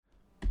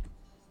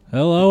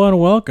Hello and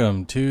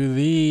welcome to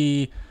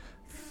the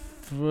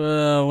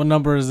what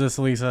number is this,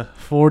 Lisa?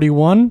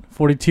 41,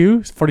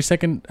 42,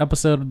 42nd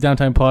episode of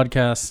Downtime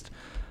Podcast.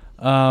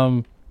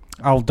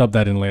 I'll dub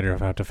that in later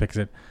if I have to fix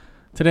it.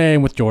 Today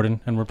I'm with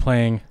Jordan and we're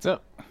playing What's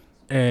up?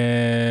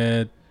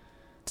 a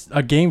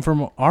game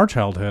from our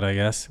childhood, I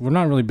guess. We're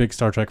not really big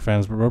Star Trek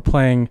fans, but we're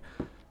playing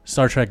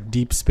Star Trek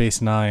Deep Space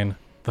Nine: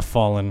 The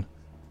Fallen,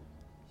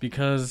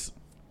 because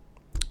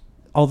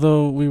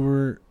although we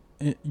were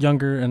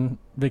younger and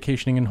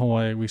vacationing in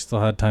Hawaii, we still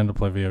had time to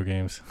play video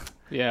games.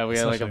 Yeah, we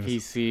had like a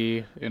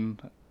PC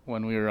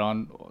when we were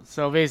on.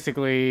 So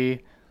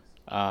basically,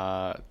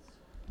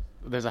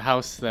 there's a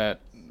house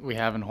that we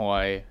have in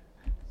Hawaii,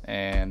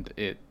 and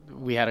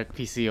we had a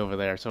PC over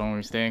there. So when we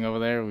were staying over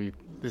there, we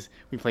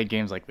played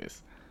games like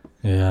this.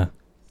 Yeah.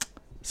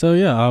 So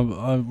yeah,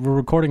 we're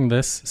recording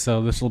this,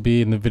 so this will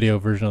be in the video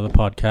version of the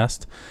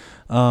podcast.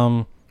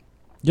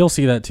 You'll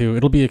see that too.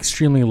 It'll be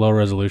extremely low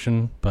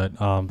resolution, but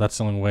that's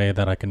the only way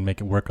that I can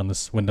make it work on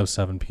this Windows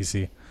 7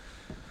 PC.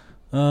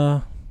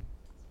 But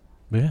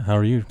yeah, how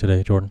are you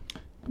today, Jordan?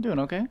 I'm doing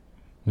okay.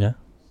 Yeah.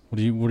 What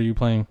are you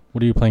playing?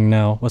 What are you playing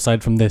now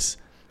aside from this?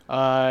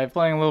 I'm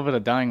playing a little bit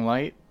of Dying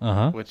Light,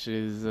 Which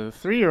is a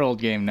 3-year-old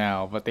game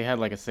now, but they had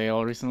like a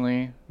sale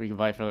recently where you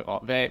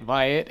can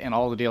buy it and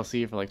all the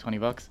DLC for like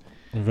 $20.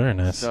 Very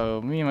nice.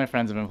 So me and my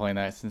friends have been playing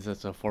that since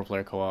it's a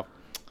 4-player co-op.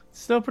 It's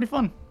still pretty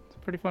fun.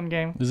 Pretty fun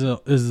game. Is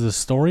the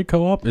story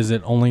co-op? Is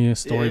it only a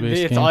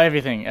story-based It's game?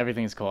 everything.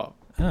 Everything is co-op.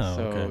 Oh,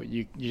 so okay.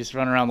 you just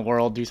run around the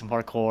world, do some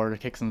parkour,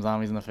 kick some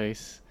zombies in the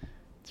face.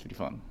 It's pretty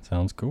fun.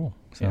 Sounds cool.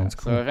 Sounds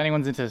cool. So if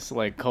anyone's into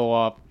like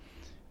co-op,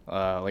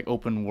 like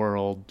open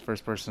world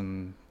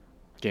first-person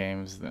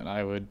games, then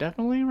I would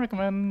definitely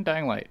recommend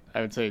Dying Light.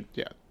 I would say,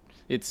 yeah,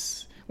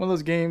 it's one of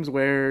those games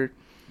where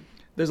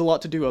there's a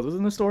lot to do other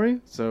than the story,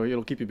 so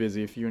it'll keep you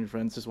busy if you and your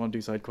friends just want to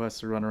do side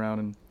quests or run around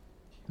and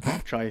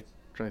try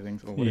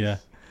things. Oh, what is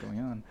going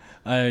on?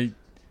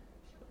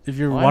 If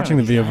you're watching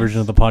the video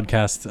version of the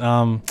podcast,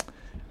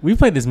 we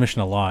played this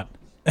mission a lot.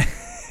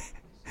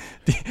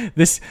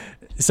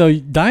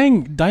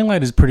 Dying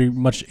Light is pretty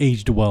much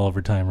aged well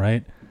over time,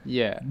 right?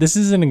 Yeah. This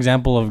is an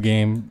example of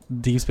game,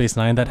 Deep Space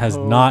Nine, that has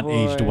not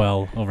aged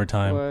well over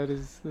time. What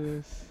is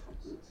this?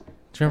 Do you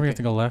remember you have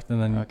to go left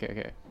and then?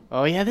 Okay.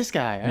 Oh yeah, this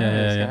guy.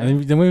 Yeah.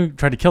 And then we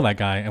tried to kill that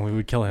guy, and we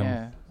would kill him.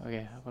 Yeah.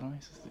 Okay. What am I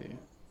supposed to do?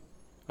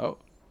 Oh.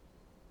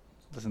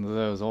 Listen to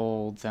those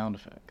old sound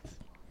effects.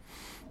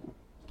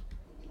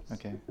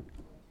 Okay.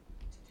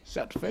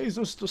 Set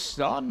phases to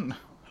stun.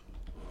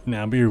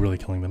 Nah, but you're really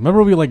killing them.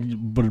 Remember we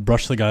would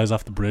brush the guys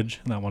off the bridge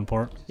in that one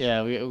part?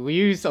 Yeah, we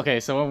used. Okay,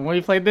 so when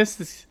we played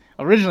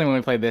originally when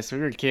we played this, we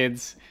were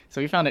kids,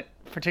 so we found it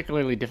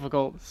particularly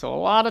difficult. So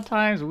a lot of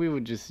times we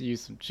would just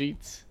use some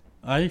cheats.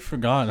 I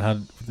forgot how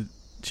the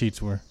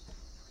cheats were.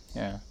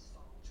 Yeah.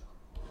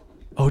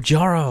 Oh,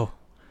 Jaro.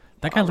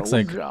 That guy looks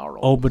like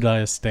Jaro.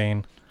 Obadiah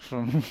Stane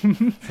from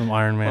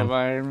Iron Man. From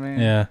Iron Man.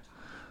 Yeah.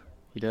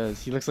 He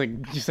does. He looks like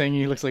you're saying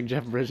he looks like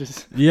Jeff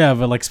Bridges. Yeah,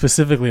 but like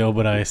specifically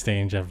Obadiah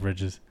Stane, Jeff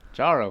Bridges.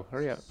 Jaro,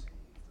 hurry up.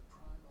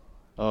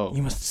 Oh.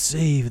 You must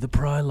save the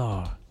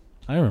Prylar.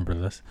 I remember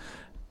this.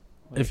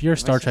 Wait, if you're a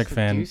Star Trek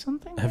fan,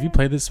 have you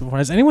played this before?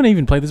 Has anyone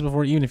even played this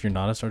before, even if you're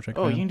not a Star Trek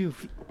fan? Oh, you can do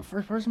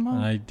first-person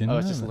mode? I didn't know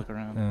it's just that. look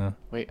around. Yeah.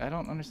 Wait, I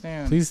don't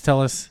understand. Please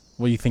tell us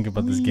what you think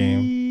about this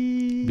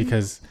game,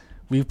 because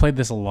we've played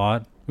this a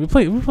lot. We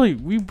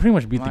pretty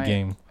much beat the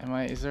game.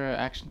 Is there an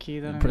action key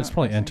that It's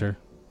probably enter.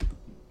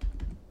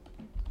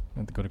 I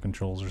have to go to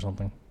controls or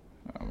something.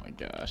 Oh my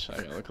gosh, I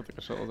gotta look at the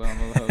controls. I don't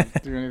know how to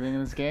do anything in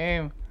this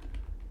game.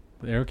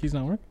 The arrow keys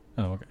not work?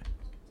 Oh, okay.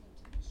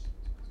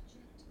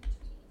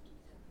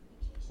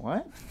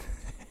 What?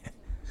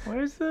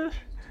 Where's the...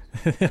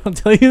 I'll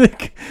tell you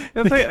the...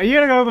 you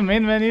gotta go to the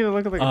main menu to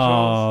look at the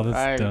controls. Oh,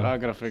 that's dumb. I'm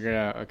gonna figure it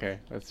out. Okay,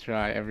 let's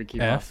try every key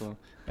possible.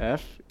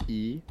 F,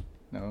 E.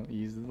 No,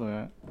 use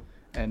the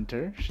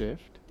enter,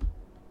 shift.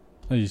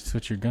 Oh, you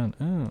switch your gun.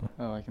 Oh.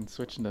 Oh, I can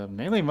switch into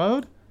melee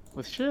mode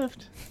with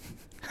shift.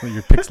 With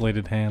your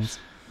pixelated hands.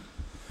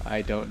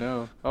 I don't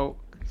know. Oh,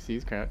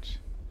 C's crouch.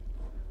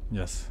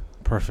 Yes,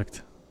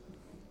 perfect.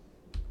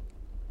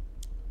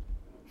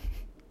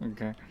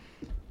 Okay.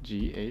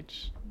 G,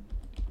 H,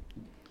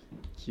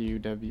 Q,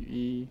 W,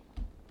 E.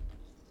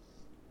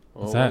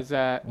 Oh, what is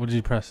that? What did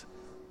you press?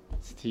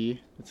 It's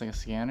T. It's like a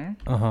scanner.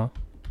 Uh-huh.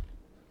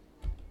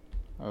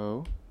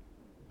 O.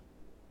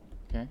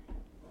 Okay.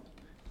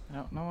 I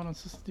don't know what I'm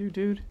supposed to do,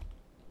 dude.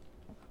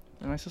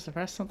 Am I supposed to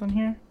press something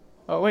here?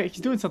 Oh, wait,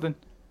 he's doing something.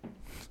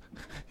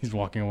 He's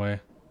walking away.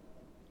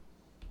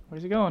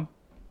 Where's he going?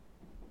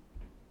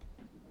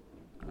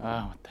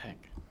 Oh, what the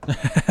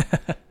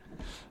heck.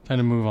 Time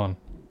to move on.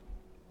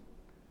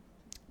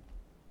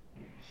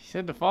 He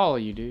said to follow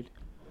you, dude.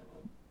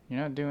 You're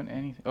not doing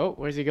anything. Oh,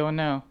 where's he going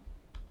now?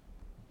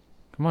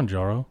 Come on,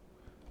 Jaro.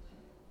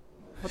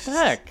 What the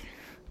heck?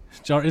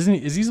 Jaro, is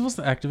he supposed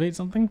to activate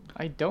something?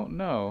 I don't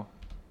know.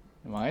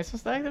 Am I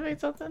supposed to activate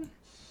something?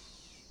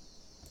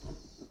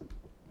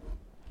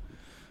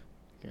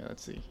 Okay,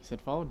 let's see. He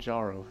said follow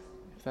Jaro.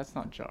 If that's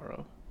not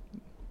Jaro.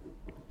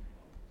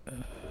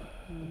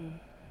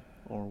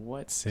 Or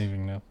what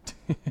Saving now.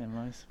 am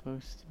I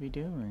supposed to be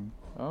doing?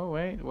 Oh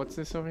wait, what's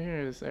this over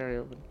here? This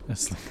area open.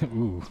 It's like,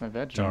 ooh. It's my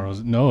bedroom.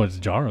 Jaro's. No, it's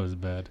Jaro's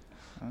bed.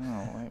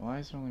 Oh wait, why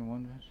is there only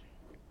one bed?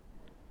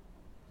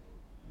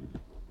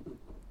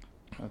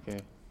 Okay.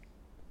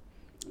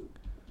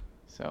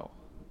 So,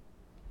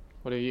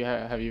 what have you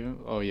have you?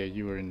 Oh yeah,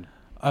 you were in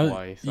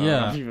Hawaii. So I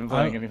don't know if you've been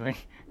playing anything.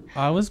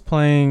 I was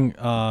playing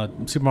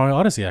Super Mario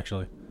Odyssey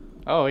actually.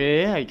 Oh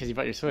yeah, because you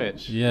bought your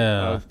Switch.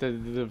 Yeah.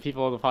 The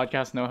people of the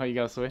podcast know how you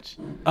got a Switch.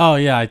 Oh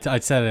yeah, I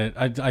said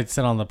it. I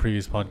said on the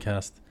previous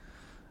podcast.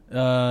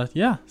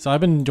 Yeah. So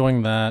I've been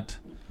enjoying that.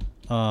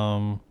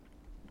 I'm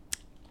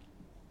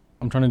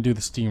trying to do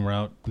the Steam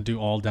route and do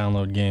all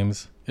download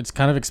games. It's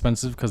kind of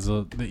expensive because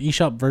the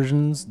eShop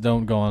versions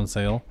don't go on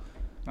sale.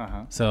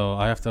 So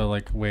I have to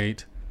like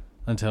wait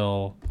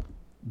until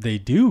they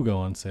do go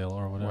on sale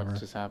or whatever. What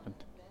just happened?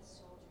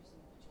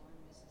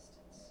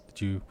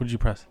 What did you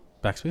press?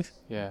 Backspace?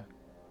 Yeah.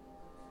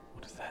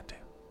 What does that do?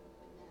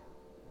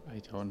 I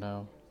don't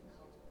know.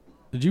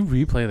 Did you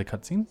replay the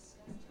cutscene?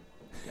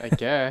 I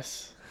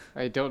guess.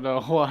 I don't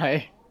know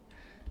why.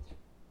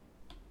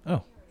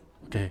 Oh.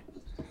 Okay.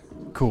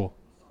 Cool.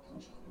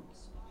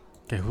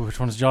 Okay, which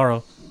one's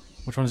Jaro?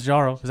 Which one's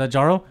Jaro? Is that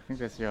Jaro? I think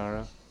that's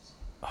Yara.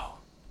 Oh.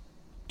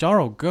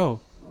 Jaro,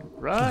 go.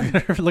 Run!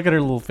 Look at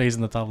her little face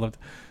in the top left.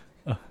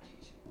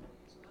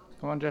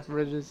 Come on, Jeff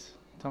Bridges.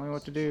 Tell me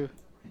what to do.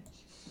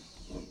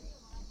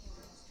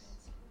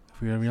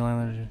 If we gotta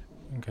realign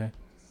that. Okay.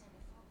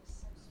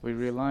 We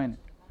realign.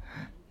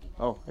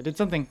 Oh, I did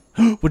something.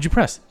 What'd you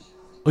press?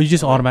 Oh, you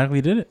just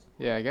automatically did it?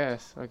 Yeah, I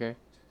guess. Okay.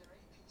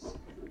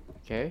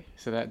 Okay,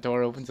 so that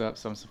door opens up,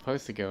 so I'm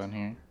supposed to go in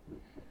here.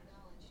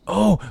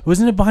 Oh,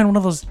 wasn't it behind one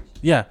of those?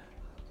 Yeah.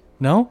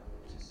 No?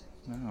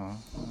 No.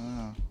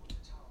 Oh.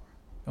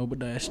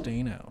 Obadiah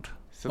staying out.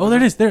 So Oh, there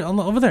it is. There,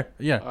 over there.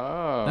 Yeah.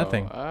 Oh. That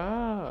thing.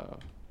 Oh.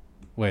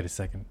 Wait a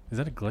second. Is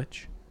that a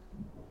glitch?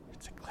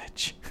 It's a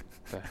glitch.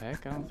 The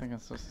heck? I don't think I'm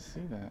supposed to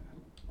see that.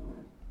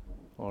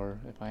 Or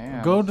if I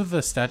am. Go to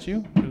the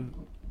statue.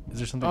 Is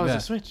there something Oh, there?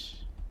 there's a switch.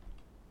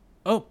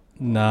 Oh,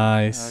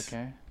 nice.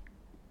 Okay.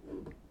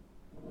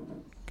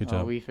 Good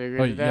job. We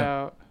figured Oh, it yeah.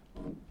 out.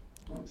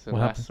 So What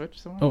last happened?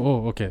 switch somewhere?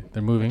 Oh, okay. They're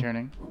They're moving.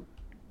 turning.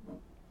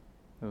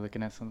 They're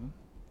looking at something.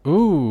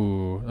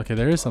 Ooh. Okay,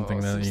 there is something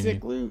Oh, that some you sick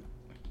need. loot.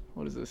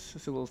 What is this?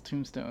 It's a little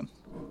tombstone.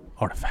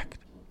 Artifact.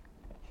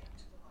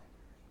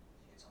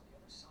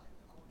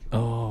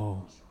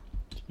 Oh,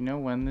 Do you know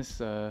when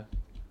this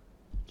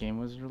game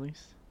was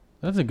released?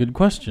 that's a good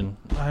question.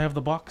 I have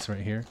the box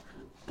right here.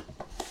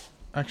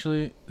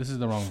 Actually, this is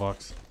the wrong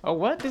box. Oh,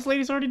 what? This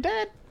lady's already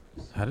dead?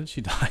 How did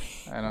she die?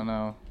 I don't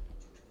know.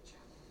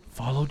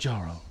 Follow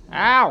Jaro.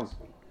 Ow!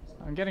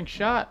 I'm getting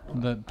shot.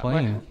 That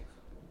plane.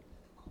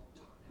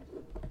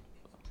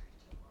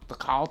 The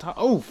call time.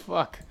 Oh,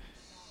 fuck.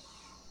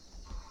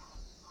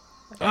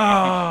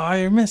 Ah,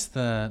 I missed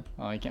that.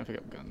 Oh, you can't pick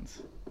up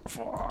guns.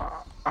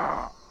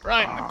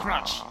 Right in the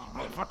crotch,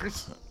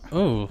 motherfuckers.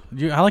 Oh,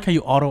 I like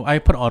how I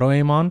put auto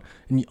aim on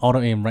and you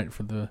auto aim right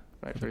for the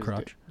Right for for the his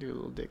crotch. dick. Do a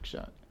little dick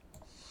shot.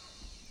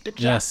 Dick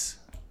shot. Yes.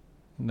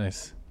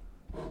 Nice.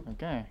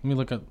 Okay. Let me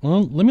look up.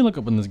 Well, let me look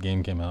up when this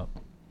game came out.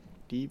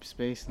 Deep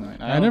Space Nine.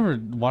 I never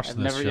watched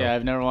this show. Yeah,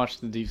 I've never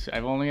watched the Deep.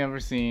 I've only ever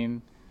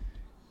seen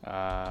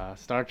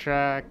Star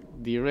Trek,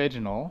 the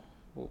original,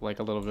 like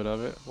a little bit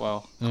of it.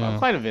 Well, Yeah.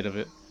 quite a bit of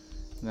it.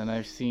 And then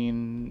I've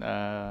seen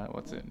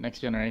what's it, Next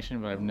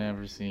Generation, but I've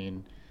never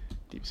seen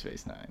Deep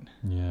Space Nine.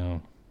 Yeah.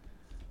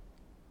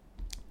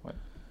 What?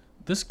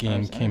 This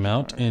game was came Energy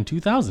out Bar. in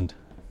 2000.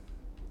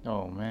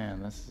 Oh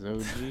man, this is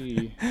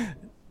OG.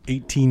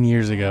 18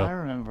 years I ago.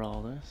 remember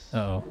all this.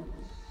 Uh-oh.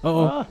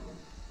 Uh-oh. Ah.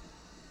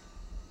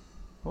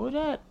 What was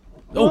that?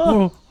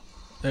 Oh.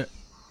 Ah.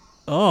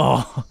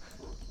 Oh. Oh.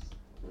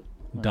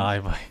 Nice. Die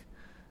by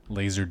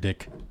laser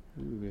dick.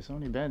 Ooh, there's so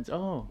many beds.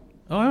 Oh.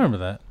 Oh, I remember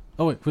that.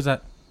 Oh, wait. Who's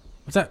that?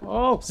 What's that?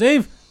 Oh.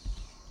 Save!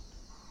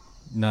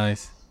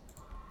 Nice.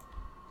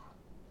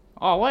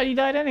 Oh, what? He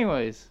died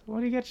anyways. What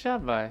did he get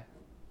shot by?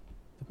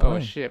 The Oh, a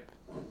plane. ship.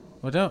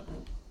 Watch out.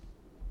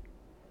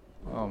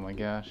 Oh my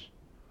gosh.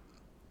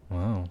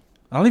 Wow.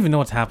 I don't even know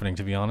what's happening,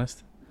 to be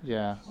honest.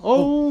 Yeah.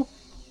 Oh.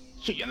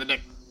 Shoot you in the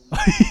dick.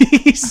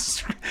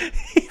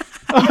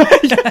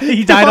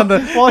 He died on the...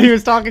 While he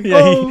was talking. Yeah,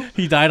 Oh.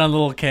 he died on the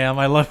little cam.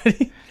 I love it.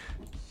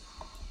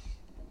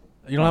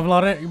 You don't have a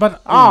lot of...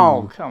 But,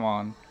 Oh, come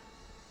on.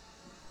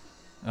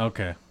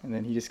 Okay. And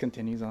then he just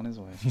continues on his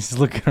way. He's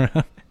looking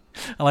around.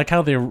 I like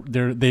how they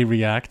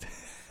react.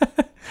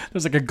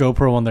 There's like a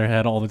GoPro on their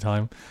head all the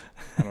time.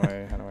 How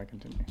do I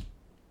continue?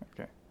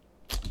 Okay.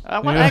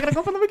 What? Yeah. I gotta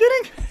go from the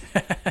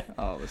beginning?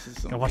 Oh, this is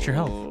some Gotta watch your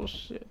health.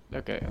 bullshit.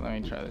 Okay, let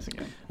me try this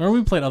again. Remember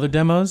we played other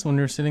demos when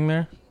we were sitting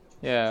there?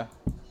 Yeah.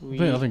 We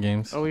played other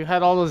games. Oh, we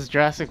had all those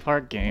Jurassic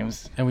Park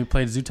games. And we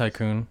played Zoo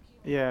Tycoon.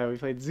 Yeah, we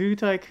played Zoo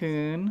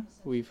Tycoon.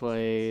 We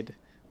played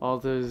all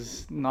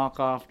those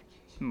knockoff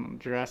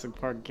Jurassic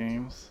Park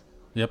games.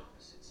 Yep.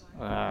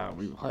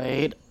 We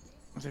played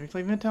Have we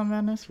played Midtown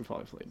Madness? We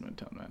probably played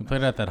Midtown We Madness.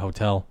 played at that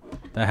hotel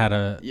that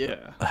had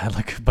Yeah. had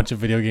like a bunch of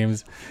video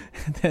games.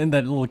 And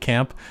that little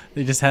camp,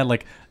 they just had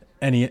like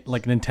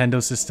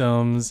Nintendo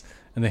systems,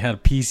 and they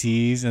had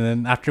PCs. And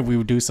then after we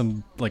would do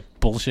some like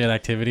bullshit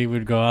activity,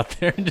 we'd go out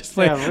there and just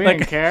play. Yeah, we like,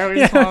 didn't care. We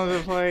just wanted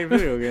to play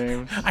video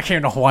games. I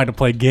came to Hawaii to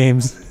play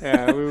games.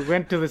 Yeah, we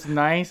went to this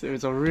nice. It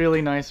was a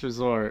really nice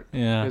resort.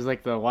 Yeah. It was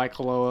like the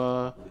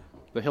Waikoloa,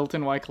 the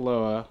Hilton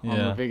Waikoloa on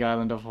Yeah. the Big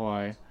Island of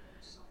Hawaii.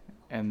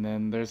 And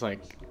then there was like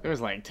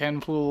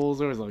 10 pools.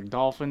 There was like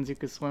dolphins you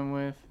could swim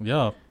with.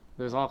 Yeah.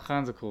 There's all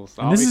kinds of cool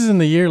stuff. And this is in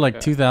the year like Yeah.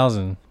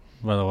 2000,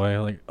 by the way,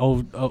 like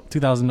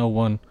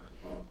 2001.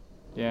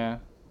 Yeah.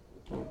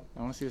 I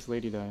want to see this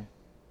lady die.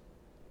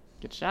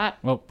 Get shot.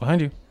 Oh, behind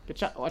you. Get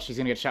shot. Watch, she's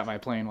gonna get shot by a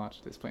plane.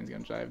 Watch, this plane's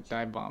gonna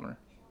dive bomb her.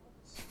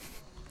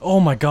 Oh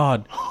my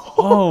God.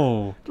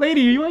 Oh.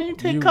 Lady, why don't you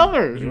take You-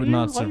 cover? you would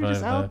not Why are you just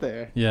survive out that.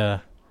 there? Yeah.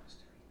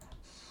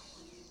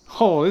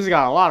 Oh, this has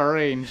got a lot of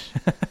range.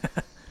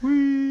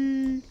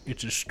 Whee!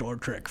 It's a Star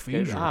Trek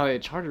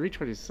It's hard to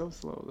recharge is so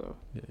slow though.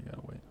 Yeah, you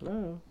gotta wait.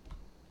 Hello.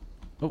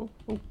 Oh.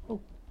 Oh, oh.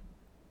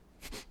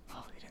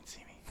 Oh, they didn't see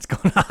me. What's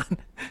going on?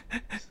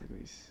 Just look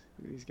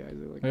at these guys.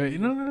 They're like. Wait,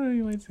 no,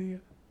 you might see you.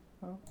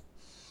 Oh.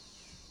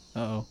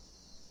 Uh-oh.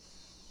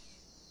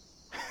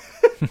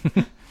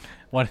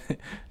 What?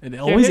 It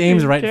always hit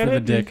aims me, right can't for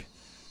the hit me. dick.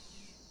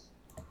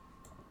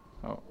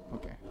 Oh,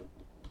 okay.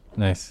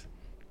 Nice.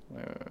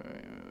 Wait.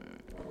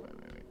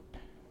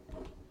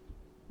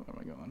 Where am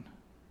I going?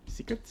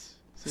 Secrets?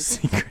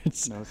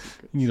 Secrets. No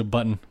secrets. You need a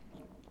button.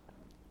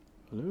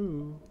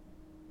 Hello.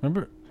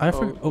 Remember? I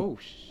forgot. Oh, Oh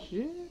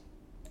shit.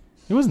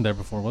 he wasn't there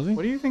before, was he?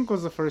 What do you think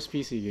was the first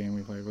PC game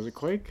we played? Was it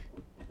Quake?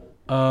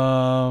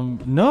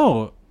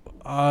 No.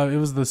 It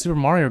was the Super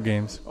Mario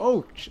games.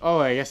 Oh,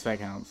 I guess that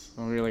counts.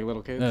 When we were like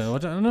little kids.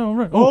 What? No,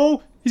 right. Oh.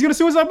 Oh, he's gonna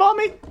suicide bomb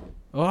me.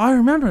 Oh, I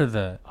remember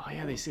that. Oh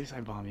yeah, they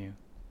suicide bomb you.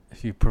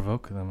 If you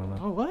provoke them enough.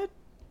 Oh what?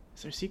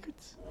 Is there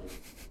secrets?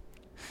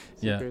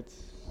 Yeah. Secrets.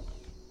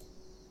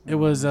 It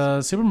was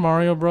Super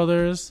Mario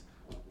Brothers,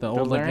 the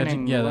old like the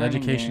learning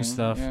education game.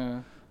 stuff,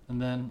 Yeah.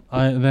 and then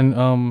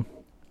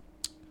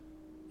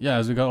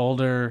as we got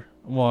older,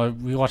 well,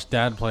 we watched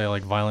Dad play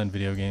like violent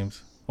video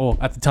games. Oh,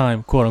 at the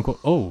time, quote unquote.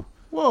 Oh,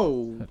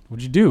 Whoa.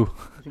 what'd you do?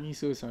 I think he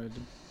suicided.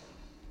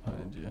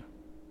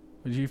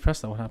 Did you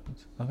press that? What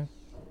happens? Nothing.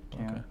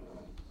 Yeah. Okay.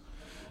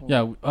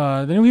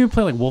 Yeah. Then we would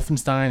play like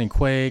Wolfenstein and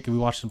Quake, and we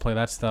watched them play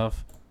that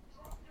stuff.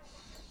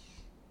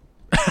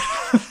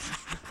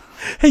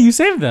 Hey, you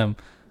saved them.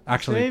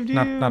 Actually, Saved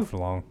not you. for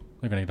long.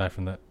 They're gonna die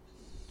from that.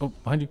 Oh,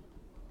 behind you.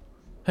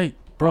 Hey,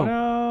 bro.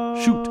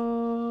 No. shoot.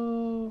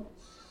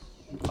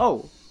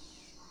 Oh.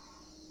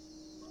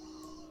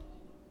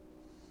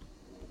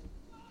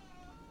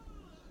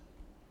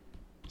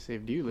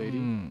 Saved you,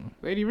 lady.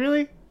 Lady,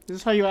 really? This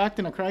is how you act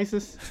in a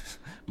crisis?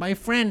 My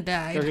friend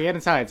died. Okay, get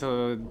inside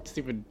so the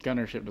stupid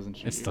gunner ship doesn't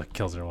shoot It you. still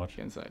kills her. Watch.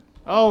 Get inside.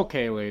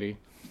 Okay, lady.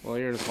 Well,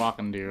 you're just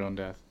walking to your own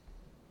death.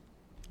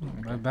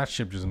 That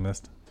ship just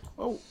missed.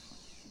 Oh.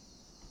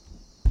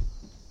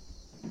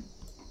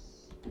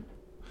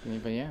 Yeah,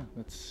 but yeah,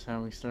 that's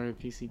how we started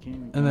PC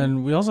gaming. And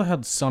then we also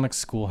had Sonic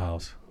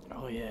Schoolhouse.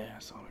 Oh yeah,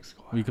 Sonic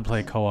School. We could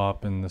play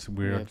co-op in this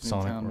weird yeah,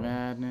 Sonic Midtown world.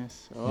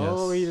 Madness.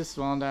 Oh, Yes. he just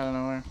spawned out of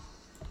nowhere.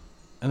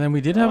 And then we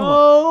did have.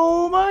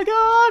 Oh my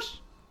gosh!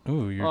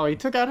 Ooh, you Oh, he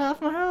took out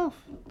half my health.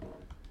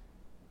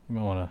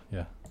 might wanna,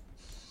 yeah.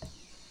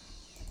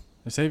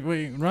 Save.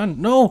 Wait,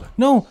 run! No,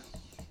 no!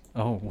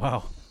 Oh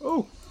wow!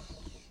 Oh.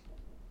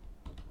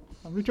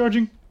 I'm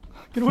recharging.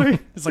 Get away.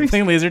 It's like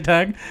playing laser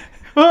tag.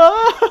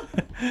 Ah!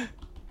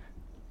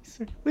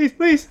 Sir, please,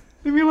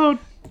 leave me alone.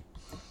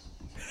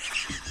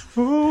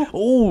 Oh.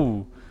 Oh,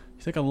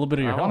 you took a little bit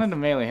of your I health. wanted to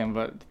melee him,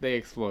 but they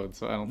explode,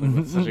 so I don't think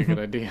that's such a good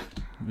idea.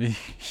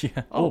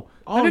 Yeah. Oh,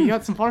 I you didn't.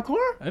 got some parkour?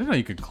 I didn't know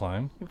you could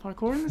climb. You have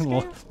parkour in this A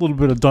game? little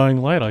bit of Dying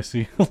Light, I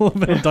see. A little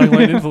bit of Dying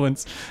Light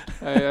influence.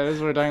 That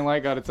is where Dying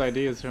Light got its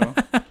ideas from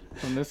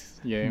this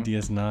game.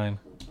 DS9.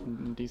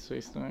 Deep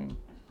Space Nine.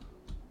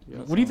 You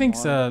got What do you some think's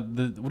water.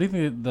 what do you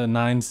think the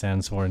 9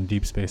 stands for in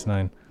Deep Space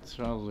Nine? It's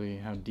probably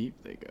how deep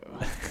they go.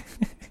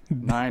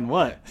 9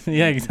 what?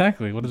 Yeah,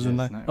 exactly. What is the Just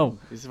 9? nine. Oh,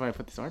 This is why I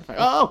put this artifact.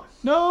 Oh!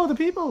 No, the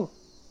people!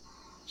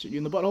 Shoot you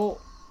in the butthole.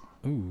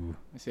 ooh.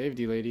 I saved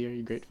you, lady. Are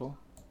you grateful?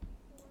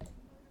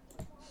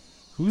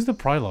 Who's the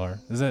Prylar?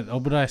 Is it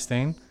Obadiah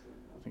Stane?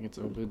 I think it's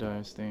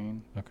Obadiah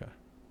Stane. Okay.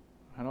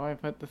 How do I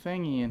put the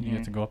thingy in You here?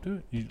 have to go up to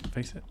it. You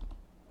face it.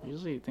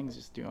 Usually things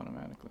just do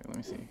automatically. Let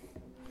me see.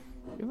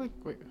 I feel like,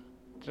 wait.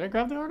 Did I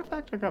grab the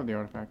artifact? I grabbed the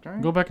artifact, right?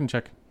 Go back and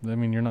check. I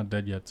mean, you're not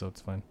dead yet, so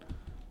it's fine.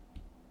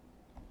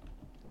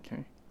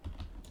 Okay.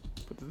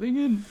 Put the thing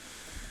in.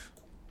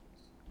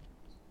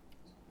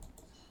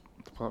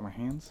 Pull out my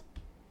hands.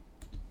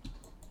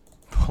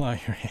 Pull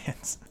out your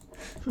hands.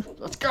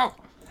 Let's go!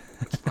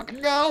 Let's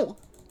fucking go!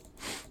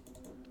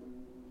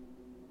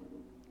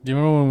 Do you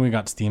remember when we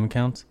got Steam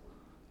accounts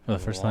for the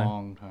first time?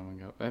 Long time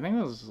ago. I think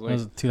it was That like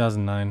was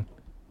 2009.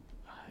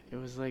 it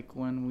was like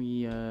when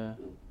we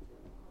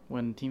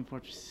when Team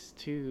Fortress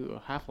 2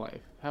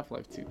 Half-Life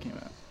 2 came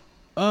out.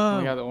 We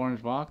got the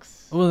orange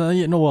box. Well,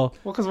 yeah, no, well,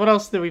 Because what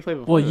else did we play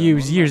before? well, then?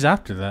 years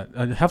after that.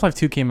 Half-Life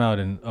 2 came out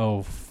in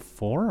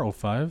 04,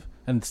 05,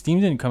 and Steam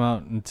didn't come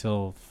out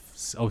until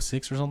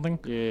 06 or something.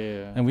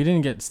 Yeah. And we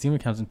didn't get Steam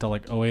accounts until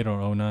like 08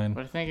 or 09.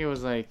 But I think it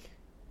was like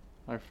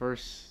our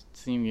first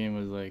Steam game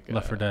was like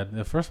Left 4 Dead,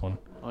 the first one.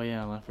 Oh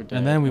yeah, Left 4 Dead.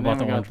 And then we bought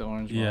got the orange. the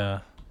orange. Yeah.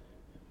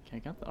 Okay, I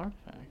got the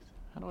artifact.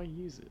 How do I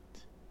use it?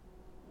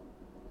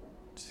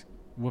 Just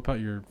whip out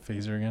your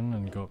phaser again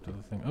and go up to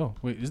the thing. Oh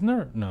wait, isn't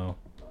there? No.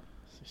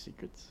 Is there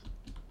secrets?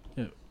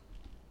 Yeah.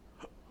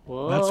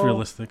 Whoa. That's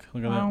realistic.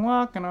 Look at I'm that.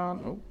 walking on.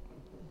 Oh.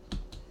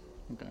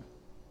 Okay.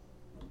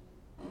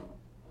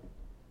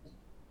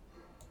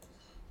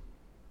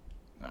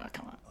 Ah,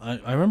 come on.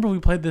 I remember we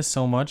played this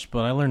so much,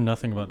 but I learned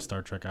nothing about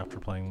Star Trek after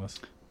playing this.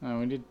 Oh,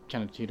 we did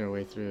kind of cheat our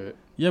way through it.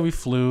 Yeah, we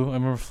flew. I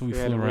remember we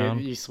flew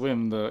around. You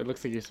swim. It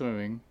looks like you're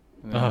swimming.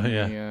 And Oh,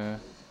 then yeah.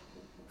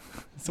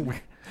 It's a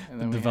weird. And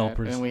then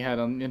developers. we had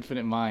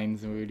infinite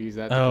mines, and we would use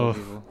that to Oh.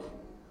 kill people.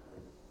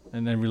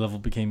 And every level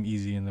became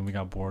easy, and then we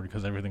got bored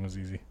because everything was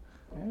easy.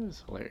 It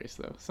was hilarious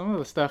though. Some of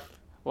the stuff,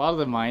 a lot of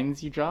the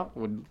mines you drop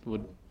would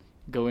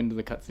go into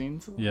the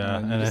cutscenes. Yeah,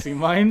 and and you just see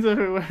mines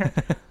everywhere.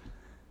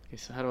 Okay,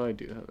 so how do I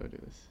do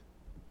this?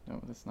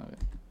 No, that's not it.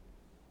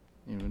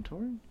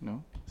 Inventory?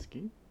 No.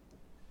 Escape?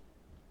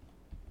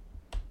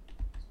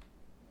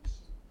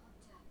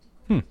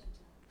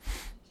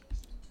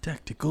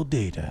 Tactical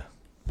data.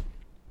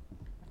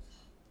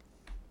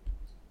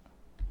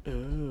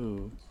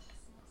 Oh.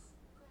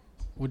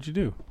 What'd you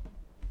do?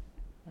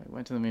 I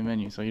went to the main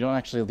menu, so you don't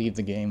actually leave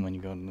the game when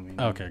you go to the main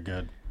menu. Okay,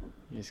 good.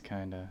 You just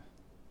kind of...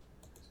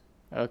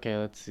 Okay,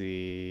 let's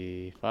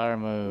see. Fire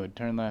mode.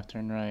 Turn left,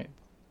 turn right.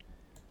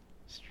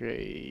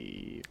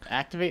 Straight.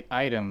 Activate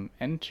item.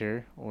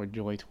 Enter. Or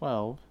joy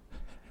 12.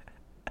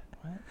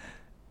 What?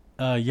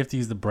 You have to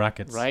use the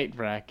brackets. Right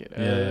bracket.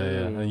 Yeah.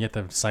 And you have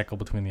to cycle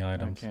between the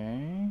items.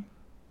 Okay.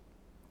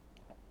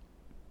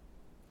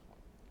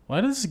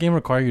 Why does this game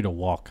require you to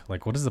walk?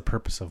 Like, what is the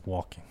purpose of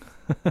walking?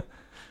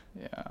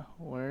 Yeah.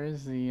 Where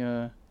is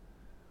the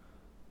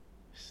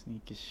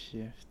sneak a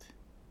shift?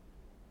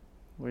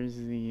 Where's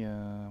the what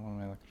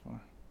am I looking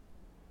for?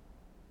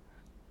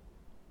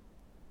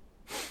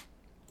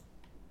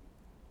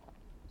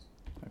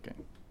 Okay.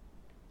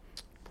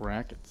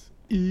 Brackets.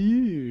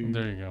 Ew.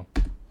 There you go.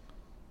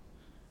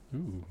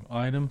 Ooh,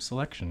 item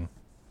selection.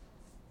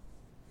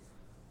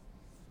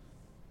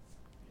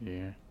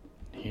 Here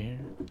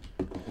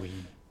we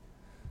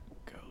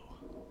go.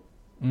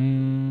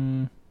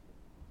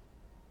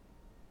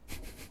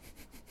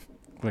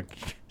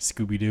 Like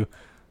Scooby-Doo.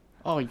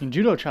 Oh, you can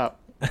judo chop.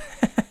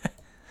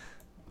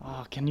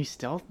 Oh, can you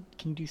stealth?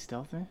 Can you do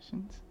stealth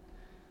missions?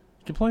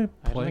 You can play.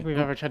 I don't think we've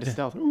ever tried to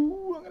stealth.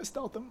 Ooh, I'm gonna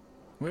stealth him.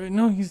 Wait,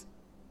 no, he's.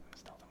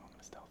 I'm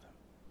gonna stealth him.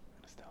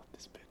 I'm gonna stealth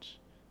this bitch.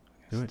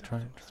 Do it. Try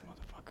it. This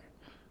motherfucker.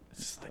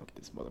 It's like, Stealth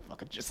this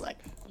motherfucker just like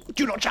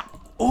judo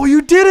chop. oh,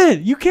 you did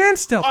it! You can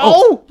stealth.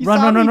 Oh, you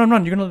saw me.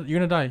 Run! You're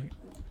gonna die.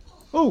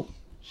 Oh,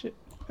 shit.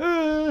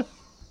 The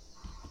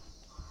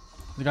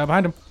guy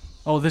behind him.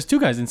 Oh, there's two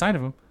guys inside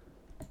of him.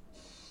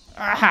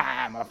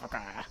 Ah,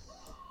 motherfucker.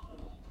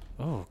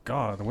 Oh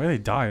God, the way they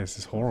die is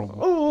just horrible.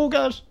 Oh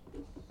gosh.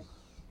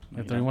 You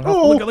have 31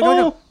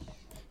 health.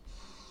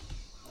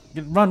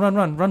 Look.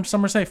 Run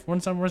somewhere safe. Run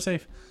somewhere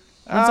safe.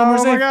 Run somewhere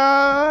Oh safe. my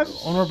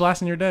gosh. One more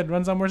blast and you're dead.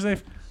 Run somewhere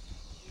safe.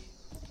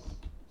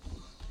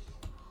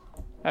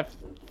 I have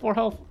 4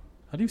 health.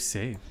 How do you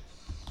save?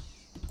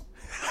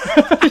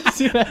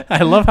 See that?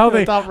 I love how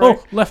they. Top right.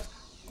 Oh, left.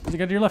 You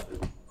got to your left.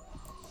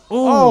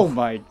 Oh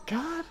my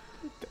god.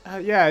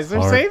 Yeah, is there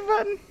a Hard. save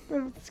button?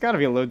 It's gotta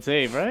be a load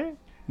save, right?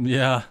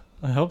 Yeah,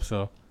 I hope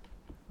so.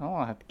 I don't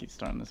wanna have to keep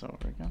starting this over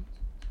again.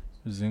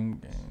 Resume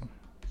game.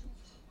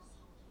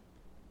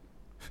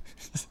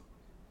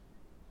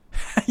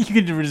 You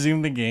could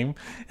resume the game.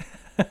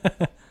 Is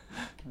it,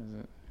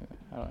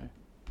 how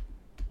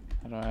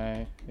do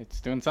I?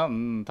 It's doing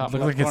something. Top It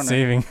looks left like corner. it's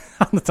saving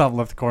on the top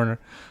left corner.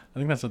 I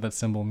think that's what that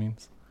symbol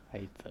means.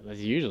 That's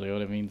usually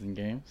what it means in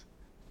games.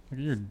 Look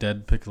at your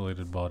dead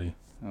pixelated body.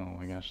 Oh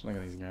my gosh, look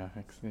at these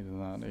graphics. They do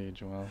not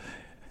age well.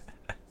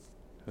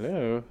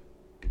 Hello.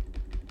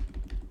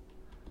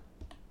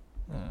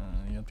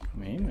 You have to go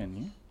Main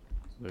menu.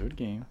 Load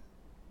game.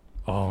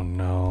 Oh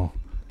no.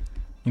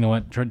 You know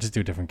what? Just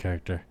do a different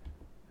character.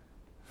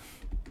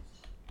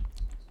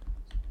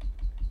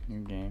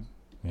 New game.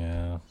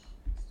 Yeah.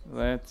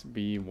 Let's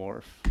be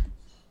Worf.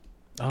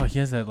 Oh, he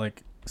has that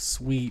like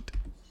sweet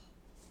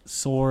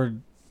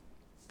sword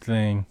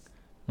thing.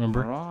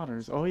 Remember?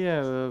 Marauders. Oh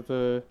yeah,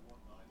 the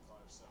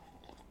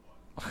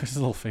His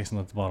little face on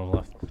the bottom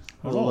left.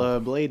 little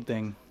blade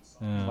thing.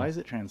 Yeah. Why is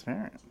it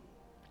transparent?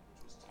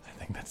 I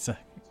think that's a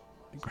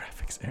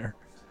graphics error.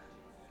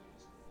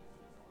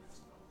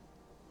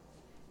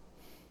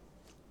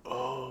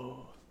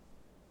 Oh.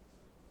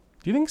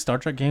 Do you think Star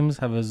Trek games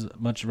have as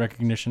much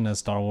recognition as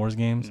Star Wars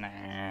games? Nah,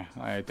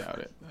 I doubt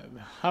it.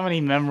 How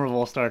many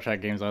memorable Star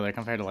Trek games are there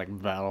compared to like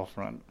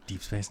Battlefront?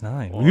 Deep Space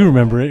Nine. We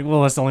remember it.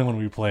 Well, that's the only one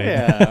we played.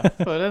 Yeah,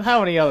 but how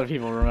many other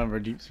people remember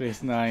Deep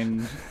Space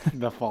Nine,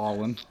 The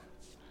Fallen?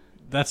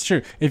 That's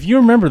true. If you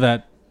remember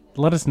that,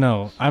 let us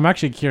know. I'm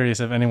actually curious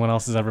if anyone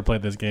else has ever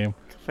played this game.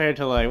 Compared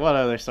to like what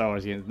other Star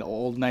Wars games, the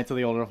old Knights of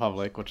the Old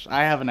Republic, which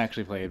I haven't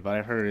actually played, but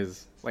I've heard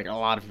is like a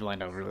lot of people I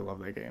know really love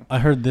that game. I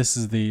heard this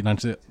is the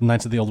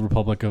Knights of the Old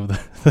Republic of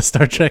the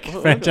Star Trek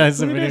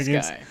franchise of video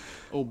games. Guy?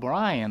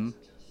 O'Brien.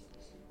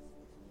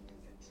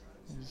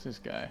 Who's this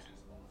guy?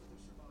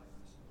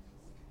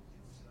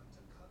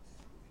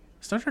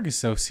 Star Trek is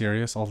so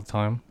serious all the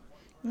time.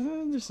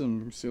 There's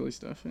some silly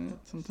stuff in it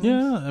sometimes.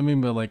 Yeah, I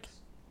mean, but like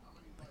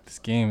this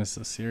game is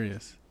so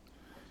serious.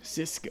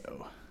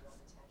 Cisco.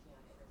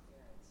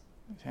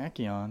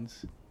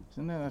 Tachyons.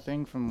 Isn't that a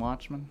thing from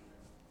Watchmen?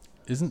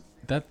 Isn't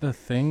that the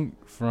thing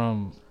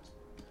from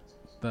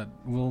that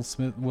Will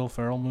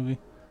Ferrell movie?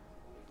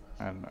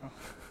 I don't know.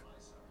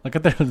 Look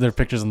at their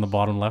pictures on the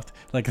bottom left.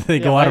 Like they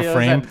go out of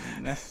frame.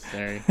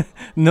 Necessary.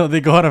 No,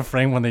 they go out of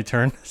frame when they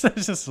turn. So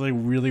it's just like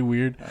really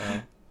weird.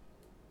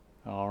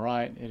 All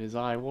right, it is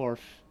I,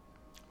 Worf.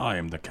 I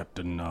am the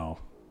captain now.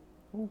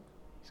 Ooh,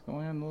 he's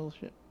going on the little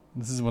ship.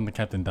 This is when the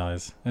captain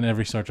dies in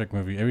every Star Trek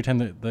movie. Every time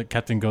the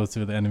captain goes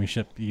to the enemy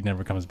ship, he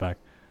never comes back.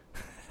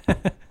 I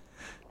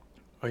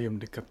am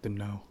the captain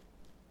now.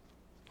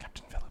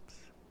 Captain Phillips.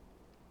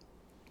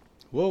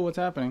 Whoa, what's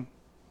happening?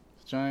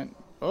 It's giant.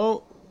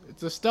 Oh,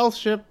 it's a stealth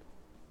ship.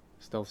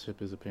 Stealth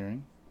ship is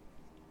appearing.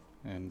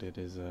 And it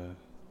is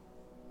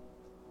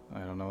I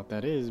don't know what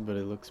that is, but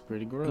it looks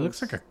pretty gross. It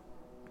looks like a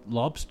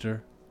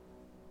lobster.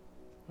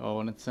 Oh,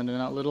 and it's sending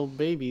out little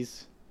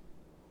babies.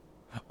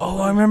 Oh,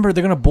 I remember.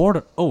 They're gonna board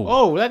it. Oh.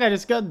 Oh, that guy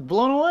just got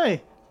blown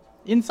away.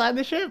 Inside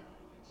the ship.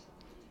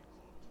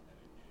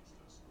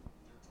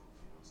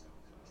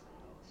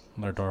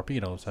 Their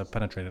torpedoes have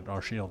penetrated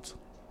our shields.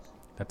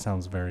 That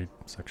sounds very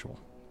sexual.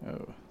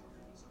 Oh.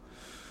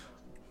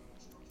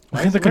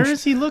 Where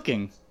is he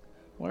looking?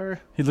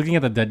 Where? He's looking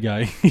at the dead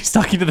guy. He's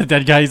talking to the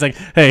dead guy. He's like,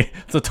 "Hey,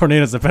 it's the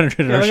tornadoes that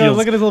penetrated our shields."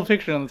 Look at his little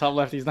picture on the top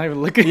left. He's not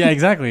even looking. Yeah,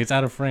 exactly. It's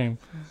out of frame.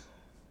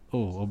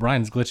 Oh,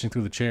 O'Brien's glitching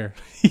through the chair.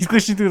 He's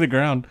glitching through the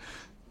ground.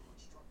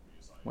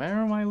 Where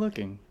am I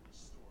looking?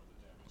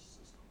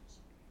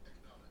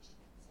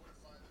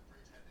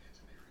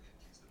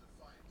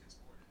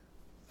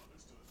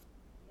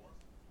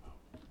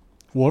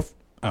 Worf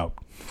out.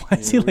 Why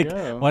is he Here we like?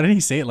 go. Why did he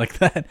say it like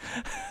that?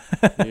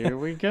 Here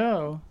we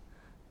go.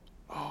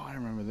 Oh, I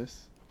remember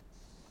this.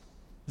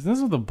 Isn't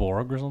this with the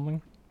Borg or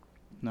something?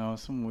 No,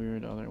 some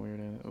other weird.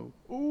 Oh,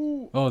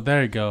 ooh. Oh,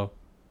 there you go.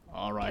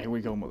 All right, here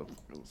we go,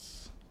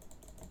 motherfuckers.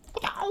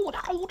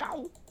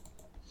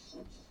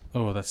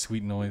 Oh, that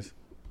sweet noise.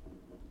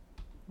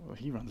 Oh,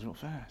 he runs real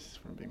fast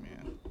for a big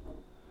man.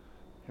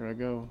 Here I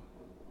go.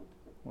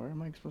 Where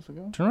am I supposed to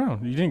go? Turn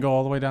around. You didn't go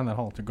all the way down that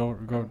hall. To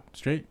go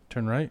straight.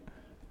 Turn right.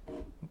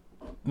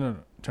 No,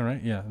 turn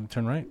right. Yeah,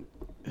 turn right.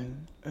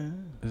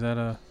 Is that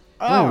a?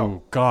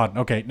 Oh God.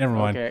 Okay, never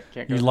mind. Okay,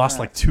 can't go You through lost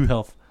that. like 2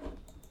 health.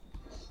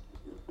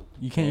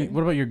 You can't. Okay.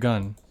 What about your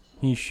gun?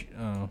 Oh, shit.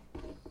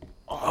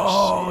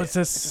 it's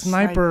a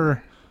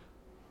sniper.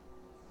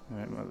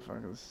 Alright,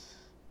 motherfuckers.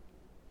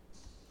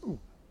 Ooh.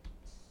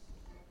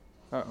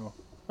 Uh-oh.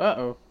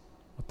 Uh-oh.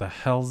 What the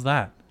hell's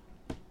that?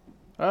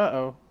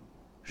 Uh-oh.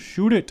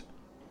 Shoot it.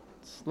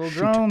 It's little Shoot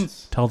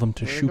drones. Tell them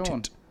to Where they shoot going?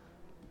 it.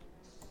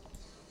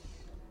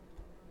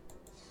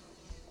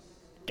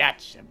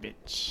 Gotcha,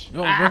 bitch.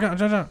 Oh, break out.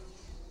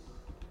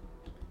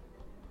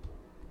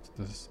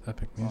 This is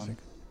epic Come on. music.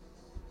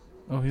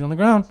 Oh, he's on the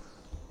ground.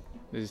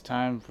 It's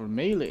time for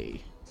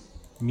melee.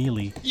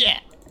 Melee. Yeah!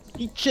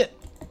 Eat shit!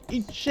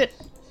 Eat shit!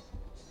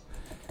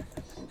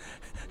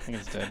 I think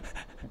it's dead.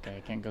 Okay,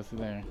 I can't go through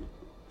there.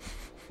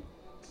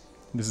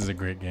 This is a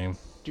great game.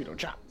 Judo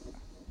chop.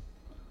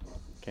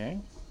 Okay.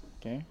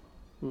 Okay.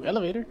 Ooh,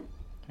 elevator.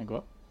 Can I go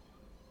up?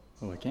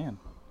 Oh, I can.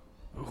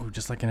 Oh,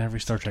 just like in every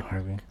Star Trek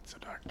movie. It's so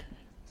dark. Do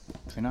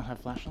they not have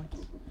flashlights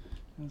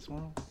in this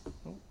world?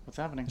 Oh, what's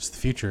happening? It's the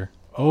future.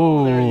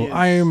 Oh, there he Oh,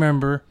 I is.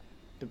 remember.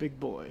 The big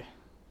boy.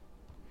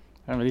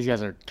 I remember these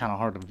guys are kind of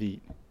hard to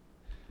beat.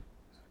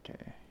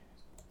 Okay.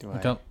 Do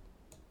Look I? out.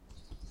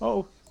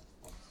 Oh.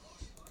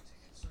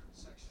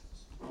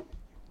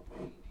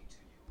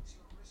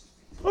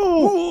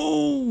 Oh!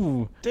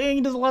 Oh! Dang,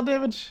 he does a lot of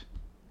damage.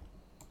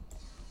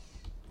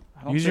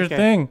 I don't Use your think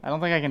thing. I don't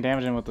think I can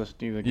damage him with the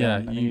gun. Yeah,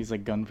 I think you- he's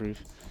like gun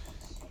proof.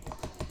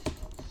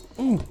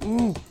 Ooh,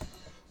 ooh.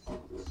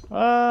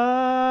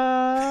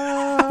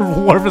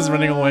 Worf is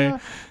running away.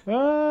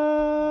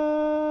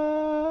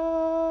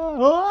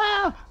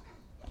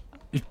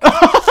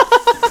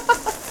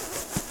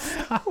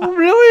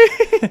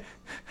 Really?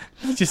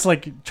 Just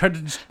like tried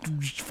to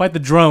fight the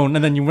drone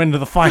and then you went into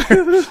the fire.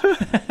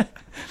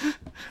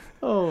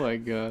 Oh my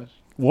gosh.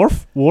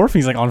 Worf?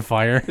 He's like on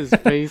fire. His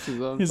face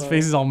is on His fire.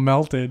 face is all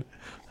melted.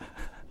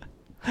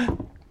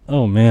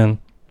 Oh man.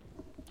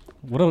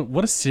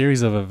 What a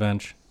series of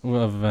events.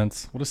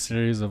 What a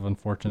series of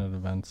unfortunate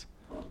events.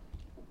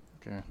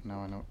 Okay, now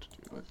I know what to do.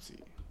 Let's see.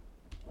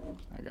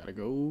 I gotta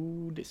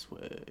go this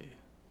way.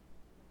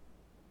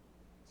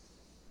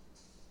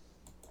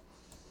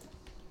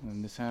 And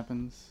then this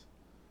happens.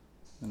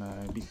 And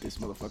I beat this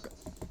motherfucker.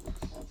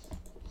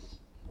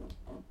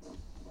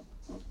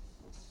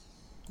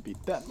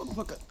 Beat that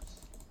motherfucker.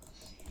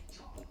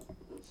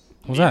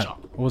 What was that?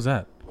 What was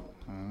that?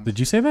 Did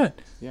you say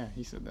that? Yeah,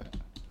 he said that.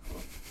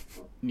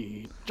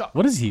 Ninja.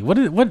 What is he? What?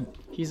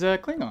 He's a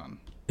Klingon.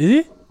 Is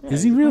he? Yeah,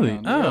 Is he he's a really?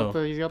 Klingon.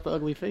 Oh. He's got the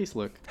ugly face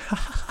look.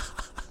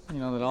 You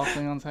know that all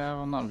Klingons have.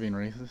 I'm not being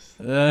racist.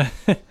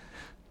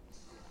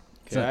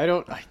 So-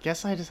 I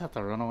guess I just have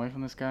to run away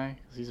from this guy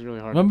because he's really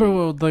hard. Remember,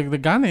 to beat. the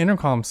guy in the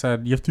intercom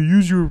said you have to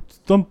use your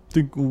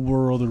something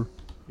or other.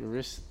 Your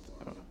wrist.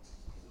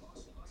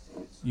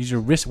 Use your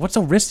wrist. What's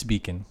a wrist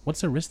beacon?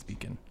 What's a wrist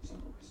beacon?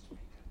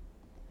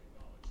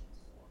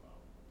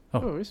 Oh,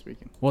 wrist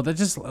beacon. Well, that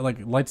just like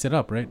lights it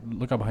up, right?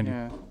 Look out behind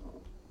Yeah.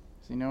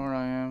 Does he know where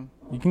I am?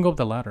 you. You can go up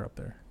the ladder up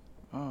there.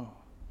 Oh.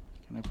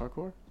 Can I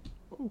parkour?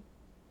 Oh.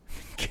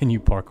 Can you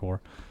parkour?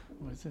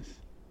 What is this?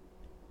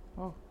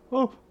 Oh.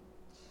 Oh.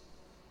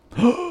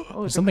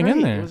 Oh, There's something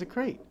in there. It was a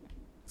crate.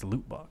 It's a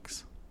loot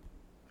box.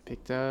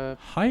 Picked up.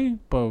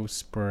 Hypo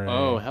spray.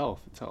 Oh,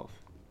 health. It's health.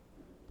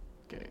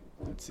 Okay.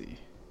 Let's see.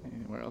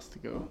 Anywhere else to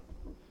go?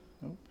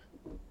 Nope.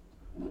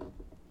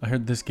 I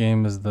heard this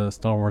game is the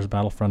Star Wars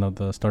Battlefront of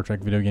the Star Trek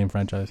video game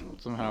franchise.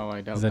 Somehow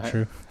I doubt Is that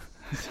true?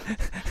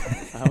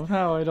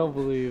 Somehow I don't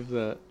believe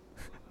that.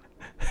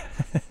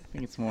 I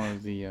think it's more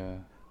of the.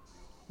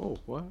 Oh,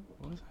 what?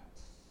 What was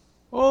that?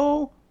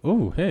 Oh!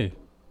 Oh, hey.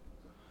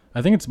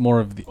 I think it's more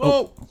of the.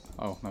 Oh!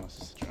 Oh, no, it's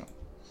just a joke.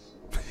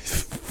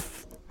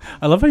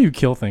 I love how you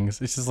kill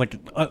things. It's just like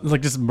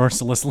just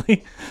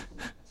mercilessly,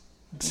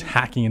 just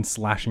hacking and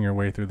slashing your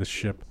way through the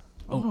ship.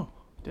 Oh,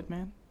 dead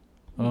man.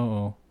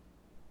 Oh.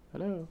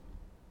 Hello.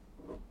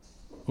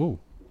 Ooh.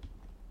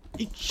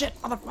 Eat shit,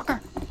 motherfucker!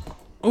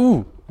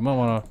 Ooh. You might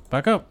wanna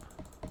back up.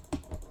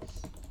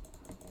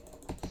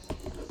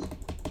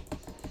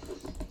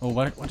 Oh,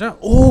 watch out!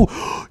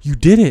 Oh, you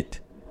did it!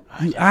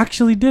 You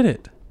actually did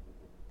it.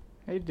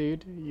 Hey,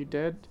 dude, you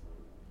dead?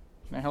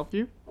 Can I help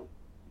you?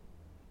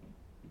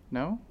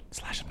 No?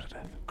 Slash him to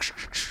death.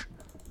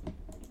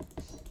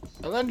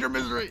 I'll end your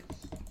misery.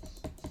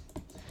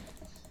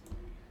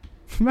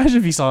 Imagine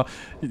if you saw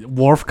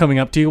Worf coming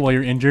up to you while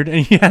you're injured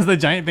and he has the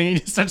giant thing and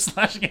he just starts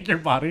slashing at your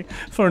body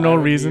for no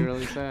reason.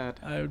 Really sad.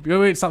 I would be,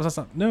 wait,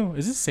 stop. No,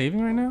 is this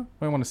saving right now?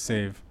 I want to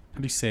save. How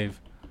do you save?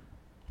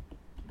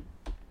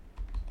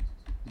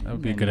 That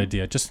would be a good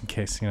idea, just in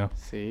case, you know.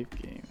 Save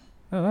game.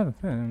 Oh,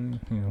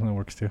 that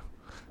works too.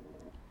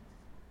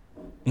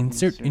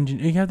 Insert engine.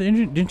 You have the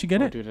engine. Didn't you get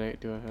it?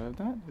 Do I have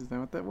that? Is that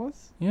what that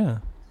was? Yeah.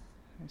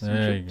 Some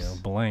There you chips.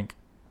 go. Blank.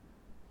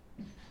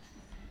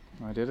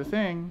 I did a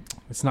thing.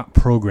 It's not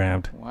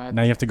programmed. What?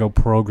 Now you have to go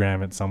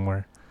program it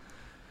somewhere.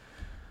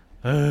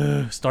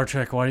 Star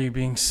Trek, why are you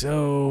being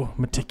so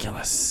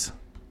meticulous?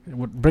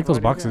 Break those What do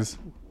you boxes.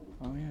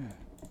 Oh yeah.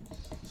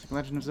 It's like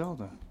Legend of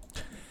Zelda.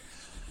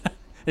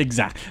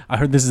 Exact. I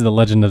heard this is the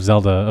Legend of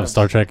Zelda of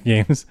Star Trek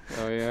games.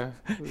 Oh yeah.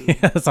 Yeah,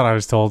 that's what I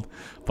was told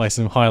by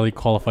some highly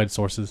qualified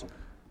sources.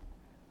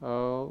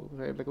 Oh,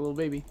 like a little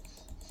baby.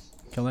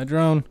 Kill that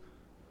drone.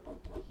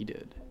 He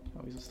did.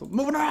 Oh, he's still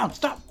moving around.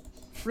 Stop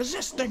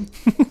resisting.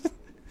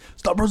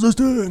 Stop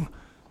resisting.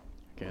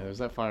 Okay, there's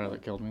that fire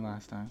that killed me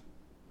last time.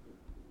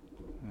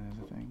 There's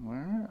the thing.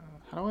 Where?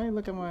 How do I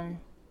look at my?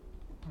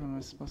 Where am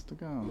I supposed to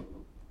go?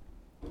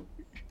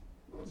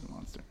 There's a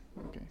monster.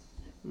 Okay.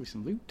 Ooh,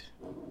 some loot.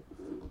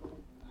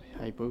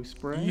 Hypo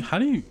spray. How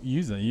do you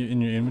use that?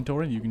 In your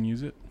inventory, you can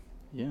use it.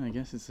 Yeah, I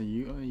guess it's a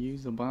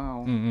use a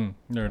bow.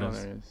 There it Oh,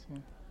 is. there it is. Yeah.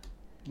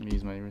 I'm gonna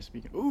use my wrist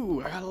beacon.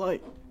 Ooh, I got a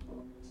light.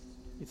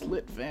 It's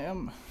lit,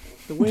 fam.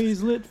 The way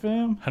is lit,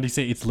 fam. How do you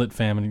say it's lit,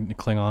 fam, in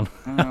Klingon?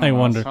 I don't I know,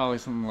 wonder. It's probably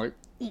something like.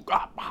 Ooh,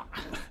 ah, ah.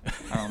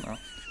 I don't know.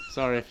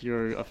 Sorry if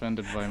you're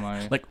offended by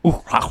my. Like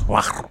ooh, rah,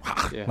 rah,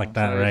 rah, Yeah, like I'm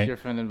that, sorry right? If you're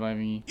offended by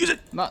me. Use it.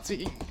 Not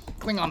seeing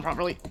Klingon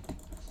properly.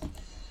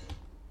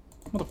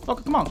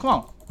 Motherfucker, come on, come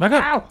on. Back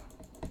up. Ow!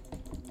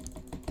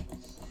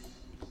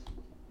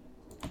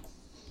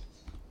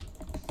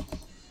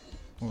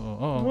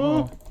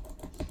 Oh.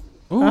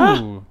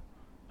 Ooh.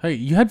 Hey,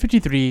 you had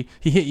 53.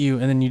 He hit you,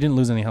 and then you didn't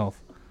lose any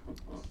health.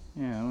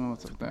 Yeah, I don't know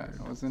what's up with that.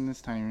 I was in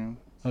this tiny room.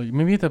 Oh,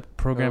 maybe you have to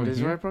program Oh, it is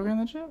here. where I program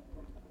that shit? Right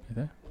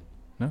there.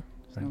 No,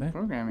 There's right no there.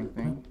 programming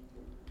thing.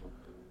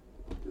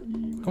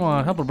 Come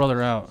on, help a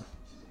brother out.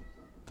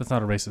 That's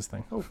not a racist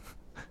thing.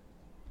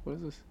 What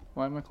is this?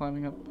 Why am I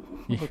climbing up?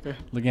 Yeah. Okay.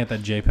 Looking at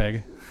that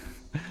JPEG,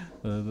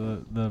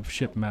 the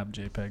ship map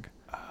JPEG.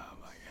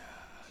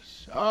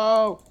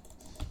 Oh!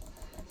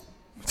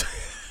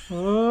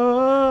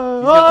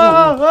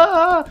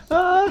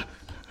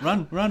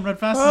 Run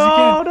fast as you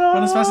can. No!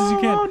 Run as fast as you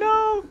can. Oh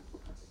no!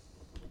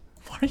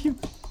 Why are you?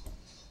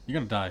 You're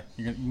gonna die.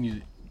 You need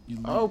it.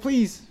 Oh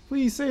please,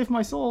 please save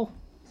my soul.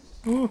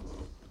 Ooh.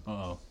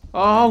 Uh-oh.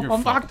 Oh, You're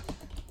I'm fucked. fucked.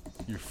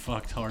 You're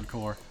fucked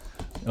hardcore.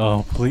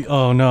 Oh please.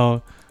 Oh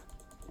no.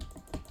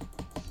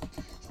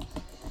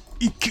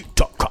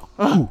 Ikitaka.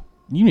 Ooh,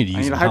 you need to I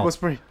use need a some hypo health.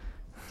 spray.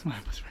 My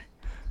hypo spray.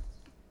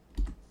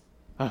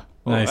 Oh,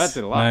 Nice. that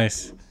did a lot.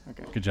 Nice.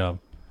 Okay. Good job.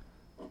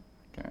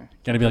 Okay.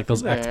 Gotta be like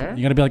those There.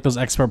 you gotta be like those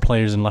expert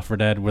players in Left 4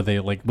 Dead where they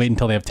like wait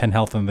until they have 10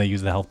 health and they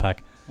use the health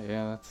pack.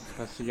 Yeah,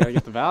 that's you gotta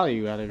get the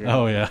value out of your.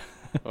 Oh yeah.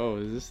 Oh,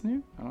 is this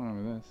new? I don't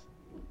remember this.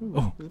 Ooh,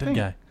 Oh, there's a dead thing.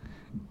 guy.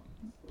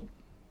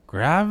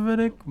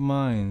 Gravitic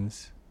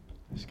Mines.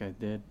 This guy's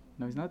dead.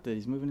 No, he's not dead.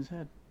 He's moving his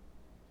head.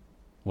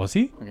 Was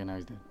he? Okay, now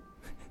he's dead.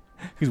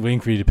 He's waiting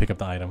for you to pick up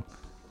the item.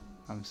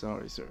 I'm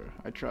sorry, sir.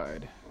 I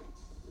tried.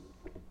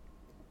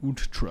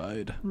 Oot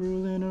tried.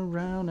 Rolling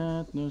around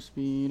at the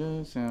speed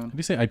of sound. How do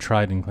you say I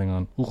tried in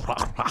Klingon?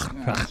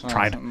 Yeah,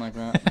 Tried. something like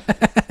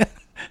that.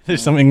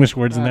 There's some English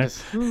words in there.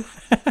 Who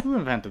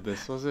invented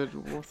this? Was it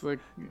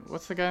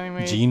what's the guy who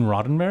made? Gene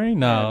Roddenberry?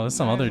 No, Yeah, it's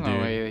some there's other no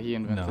dude. way that he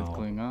invented No.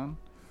 Klingon.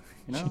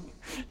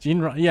 You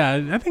know? Yeah,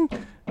 I think.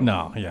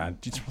 No, yeah,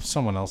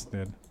 someone else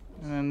did.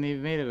 And then they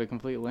made it a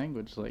complete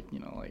language, like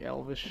like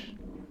Elvish.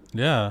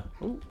 Yeah.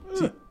 Oh,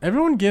 See,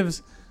 everyone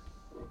gives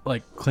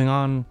like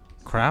Klingon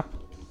crap.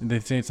 They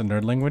say it's a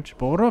nerd language,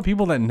 but what about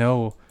people that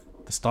know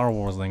the Star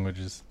Wars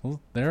languages? Well,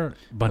 they're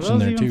a bunch in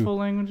there even too. full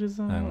languages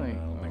though? I don't Like,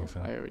 know, I don't think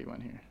so. I already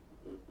went here.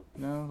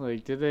 No,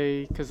 like did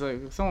they? Because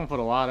like someone put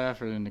a lot of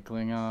effort into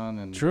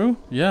Klingon and True.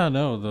 Yeah.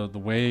 No. The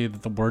way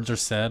that the words are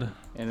said.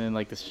 and then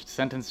like the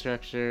sentence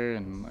structure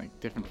and like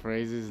different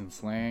phrases and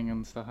slang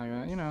and stuff like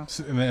that. You know?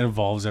 And it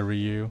evolves every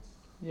year.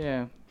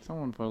 Yeah,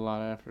 someone put a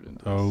lot of effort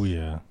into Oh this.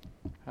 yeah.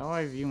 How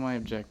I view my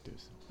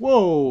objectives.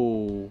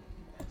 Whoa!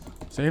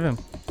 Save him.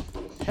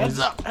 Heads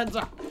up! Heads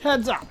up!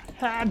 Heads up!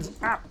 Heads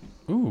up!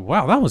 Ooh,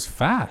 wow, that was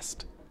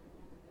fast.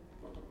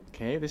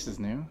 Okay, this is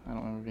new. I don't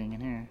remember being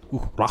in here.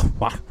 Ooh, rah,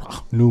 rah,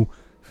 rah, no.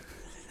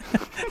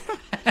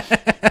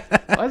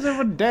 Why is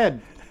everyone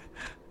dead?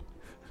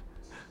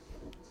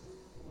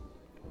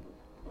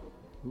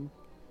 Ooh.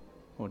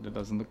 Oh, that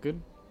doesn't look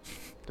good.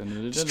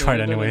 Just try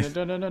it anyways.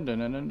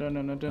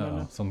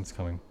 Dun, Something's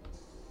coming.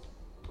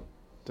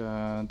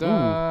 dun.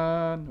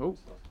 Oh.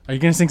 Are you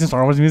gonna sing some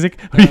Star Wars music?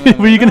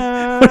 Were you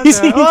gonna? What are you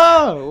singing?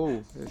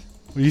 Oh!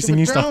 Were you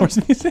singing Star Wars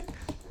music?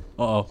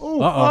 Uh oh.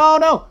 Oh, Uh oh. oh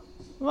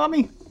no!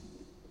 Mommy!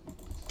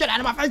 Get out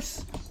of my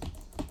face!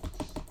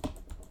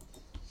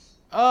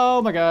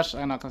 Oh my gosh,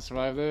 I'm not gonna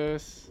survive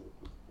this.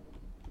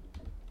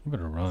 You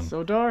better run.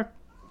 So dark.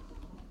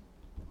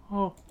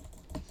 Oh.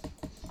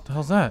 What the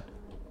hell's that?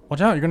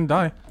 Watch out! You're gonna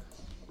die.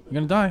 You're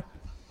gonna die.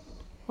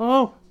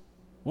 Oh!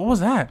 What was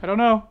that? I don't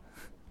know.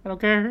 I don't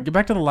care. Get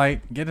back to the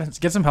light.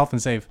 Get some health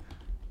and save.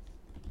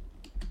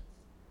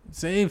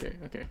 Save. Okay,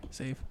 okay.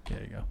 Save.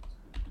 There you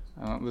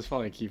go. There's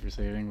probably a key for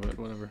saving, but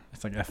whatever.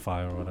 It's like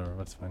F5 or whatever.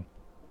 That's fine.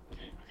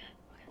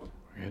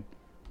 We're good.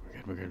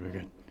 We're good. We're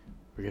good.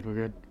 We're good. We're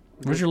good.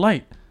 Where's your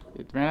light?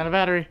 It ran out of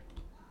battery.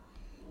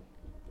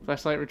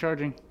 Flashlight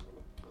recharging.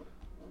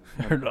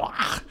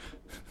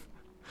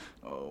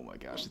 Oh my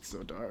gosh, it's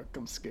so dark.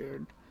 I'm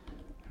scared.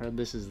 Heard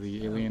this is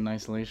the alien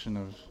isolation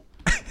of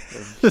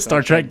The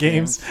Star Trek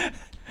games.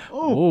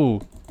 Oh,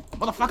 Oh,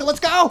 motherfucker, let's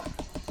go!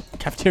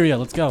 cafeteria.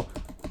 Let's go.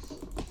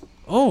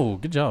 Oh,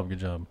 good job. Good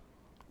job.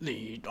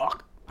 Lead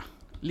lock.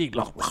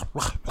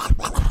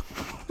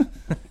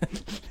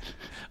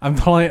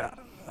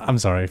 I'm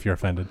sorry if you're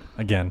offended.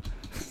 Again.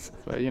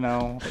 But you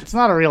know, it's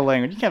not a real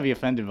language. You can't be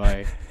offended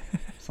by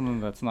something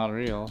that's not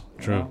real.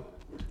 you True. know?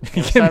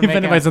 You start can't be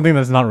offended by making- something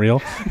that's not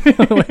real. Wait,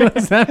 what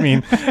does that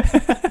mean?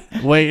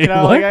 Wait, You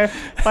know, what? like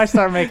if I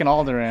start making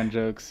Alderaan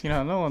jokes,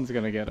 no one's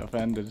gonna get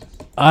offended.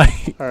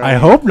 I Alright.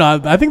 hope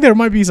not. I think there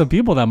might be some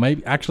people that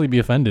might actually be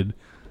offended,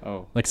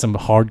 Oh, like some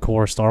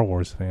hardcore Star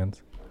Wars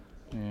fans.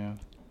 yeah. Have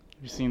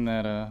you seen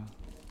that?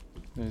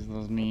 There's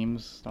those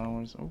memes, Star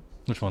Wars. Oh,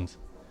 Which ones?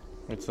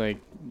 where it's like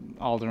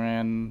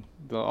Alderaan,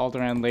 the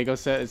Alderaan Lego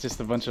set is just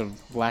a bunch of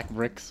black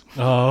bricks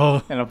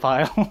Oh, in a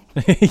pile.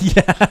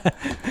 yeah,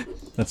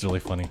 that's really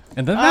funny.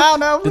 And then Oh,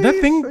 no, did that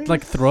please, thing please.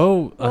 like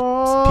throw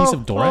a piece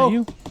of door at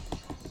you?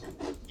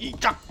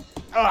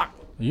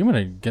 You're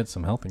gonna get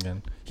some health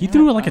again. He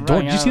threw like a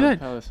door. Did you see that?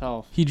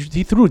 Health. He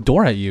threw a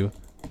door at you.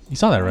 You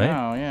saw that, right?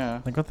 Oh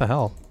yeah. Like what the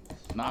hell?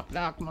 Knock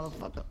knock,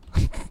 motherfucker.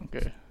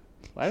 Okay.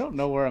 I don't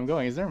know where I'm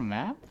going. Is there a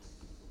map?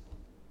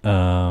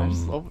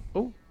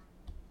 Oh,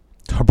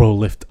 Turbo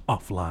lift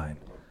offline.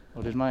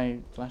 did my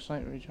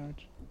flashlight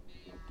recharge?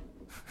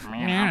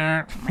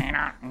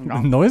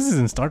 The noises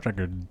in Star Trek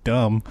are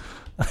dumb.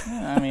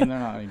 I mean, they're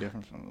not any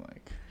different from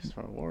like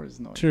Star Wars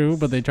noise. True,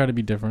 but they try to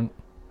be different.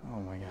 Oh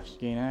my gosh,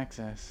 gain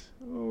access.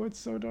 Oh, it's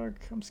so dark.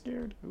 I'm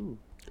scared. Ooh,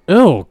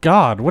 Oh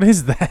God, what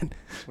is that?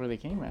 that's where they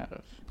came out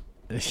of.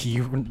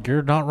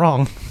 You're not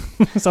wrong.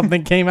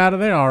 Something came out of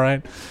there, all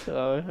right.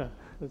 Oh yeah,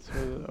 that's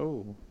where.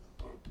 Oh,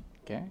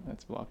 okay,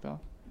 that's blocked off.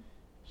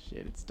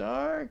 Shit, it's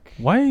dark.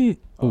 Why?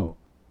 Oh,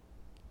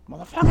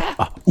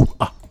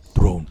 motherfucker!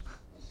 Throne.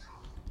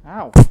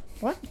 Ow!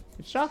 What?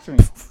 It shocked me.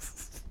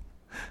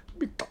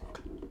 Big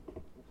talk.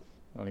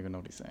 I don't even know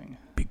what he's saying.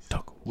 Big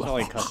talk. He's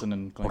probably cussing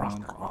in Klingon.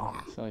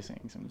 He's probably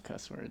saying some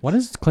cuss words. Why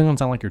does Klingon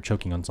sound like you're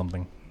choking on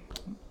something?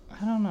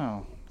 I don't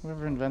know.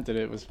 Whoever invented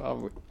it was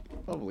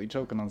probably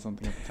choking on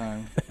something at the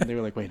time. And they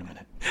were like, wait a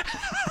minute.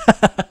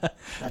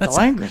 That's a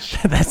language.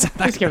 This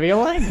This could be a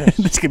language.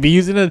 This could be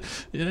used in a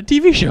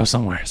TV show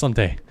somewhere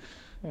someday.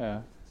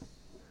 Yeah.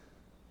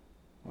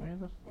 Where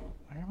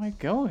am I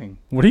going?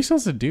 What are you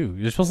supposed to do?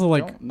 You're supposed to I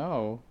like don't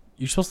know.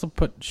 You're supposed to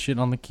put shit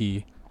on the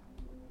key.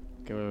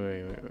 Okay,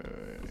 wait.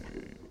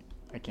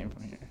 I came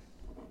from here.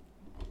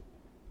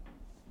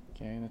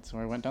 Okay, that's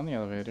where I went down the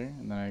elevator,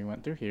 and then I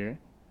went through here,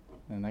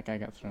 and that guy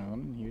got thrown,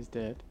 and he was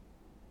dead.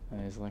 And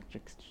there's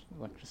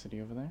electricity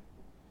over there.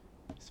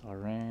 So I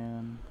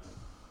ran.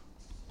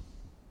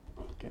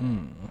 Okay.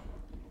 Damn,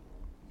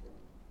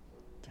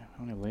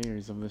 how many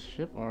layers of this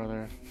ship are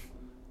there?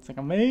 It's like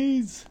a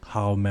maze.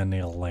 How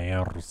many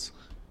layers?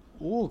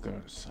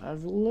 Ogres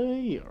have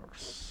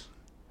layers.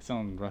 I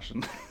sound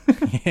Russian.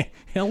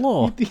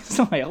 Hello.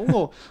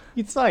 Hello.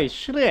 It's I,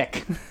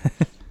 Shrek.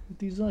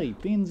 It is I,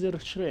 Panzer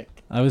Shrek.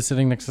 I was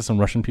sitting next to some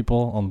Russian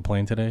people on the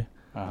plane today,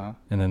 Uh-huh.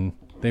 and then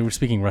they were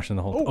speaking Russian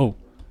the whole. Oh.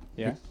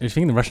 Yeah? They were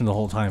speaking Russian the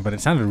whole time, but it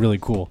sounded really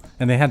cool,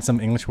 and they had some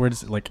English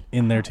words like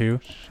in there too.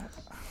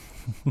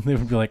 They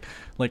would be like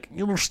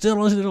you're still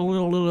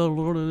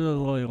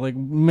like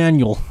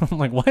manual. I'm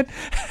like, what?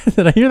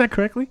 Did I hear that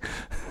correctly?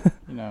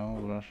 You know,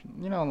 Russian.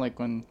 You know, like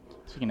when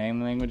speaking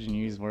any language and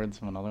you use words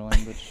from another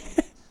language.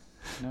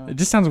 You know? It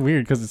just sounds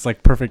weird because it's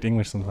like perfect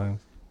English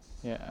sometimes.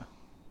 Yeah.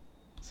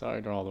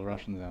 Sorry to all the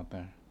Russians out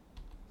there.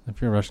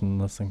 If you're Russian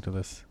listening to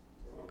this,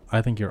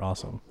 I think you're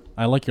awesome.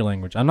 I like your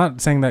language. I'm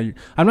not saying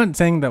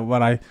that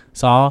what I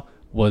saw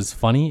was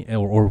funny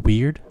or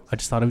weird. I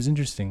just thought it was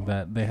interesting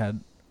that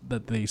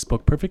they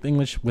spoke perfect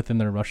English within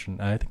their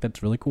Russian. I think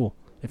that's really cool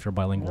if you're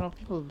bilingual. You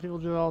know, people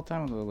do it all the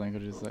time with other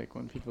languages. Like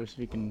when people are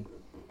speaking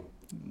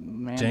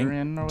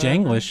Mandarin or whatever.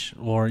 Janglish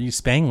or you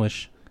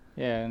Spanglish.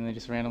 Yeah, and they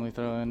just randomly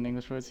throw in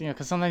English words. You know,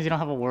 because sometimes you don't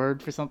have a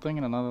word for something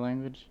in another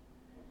language.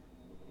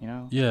 You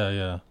know?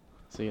 Yeah.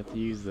 So you have to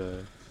use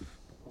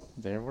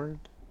their word.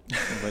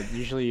 But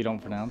usually you don't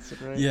pronounce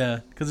it right. Yeah,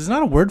 because there's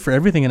not a word for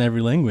everything in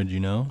every language, you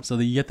know? So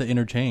that you get the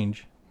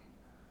interchange.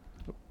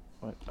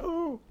 What?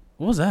 Oh!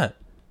 What was that?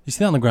 You see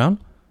that on the ground?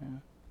 Yeah.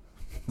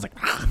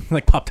 It's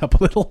like popped up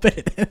a little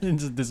bit and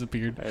just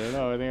disappeared. I don't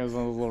know. I think it was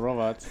one of those little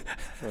robots.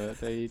 But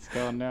he's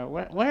gone now.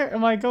 Where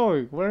am I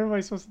going? Where am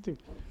I supposed to do?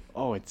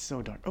 Oh, it's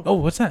so dark. Oh,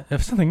 what's that?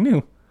 That's something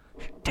new.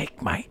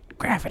 Take my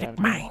gravitic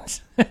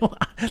mines. They're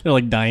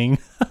like dying.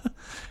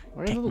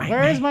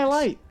 Where is my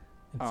light?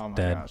 It's oh my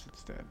dead. gosh,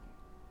 it's dead.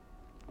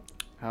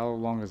 How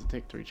long does it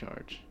take to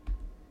recharge?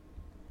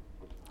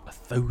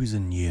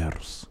 1,000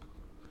 years.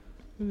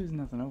 Ooh, there's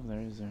nothing over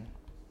there, is there?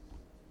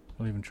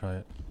 Don't even try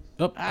it.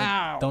 Oh,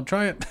 Ow! don't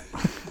try it.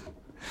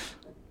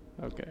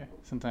 Okay.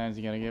 Sometimes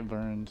you gotta get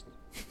burned.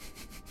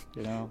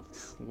 You know,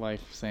 it's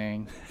life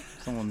saying.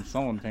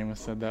 Someone famous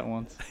said that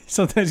once.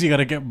 Sometimes you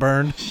gotta get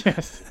burned.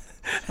 Yes.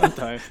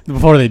 Sometimes.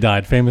 Before they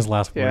died. Famous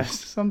last words. Yes.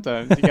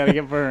 Sometimes you gotta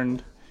get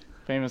burned.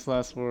 Famous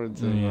last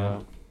words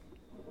of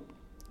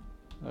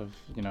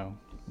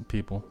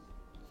People.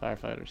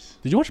 firefighters.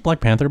 Did you watch Black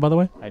Panther, by the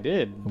way? I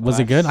did. Was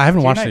it good? I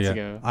haven't watched it nights yet.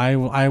 ago.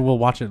 I will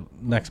watch it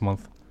next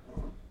month.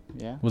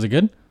 Yeah. Was it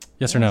good?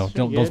 Yes or Yeah, no? it's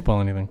pretty Don't good. spoil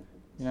anything.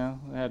 You know,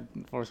 it had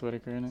Forrest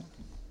Whitaker in it.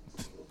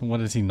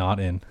 What is he not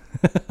in?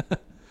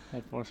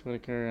 Had Forrest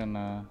Whitaker and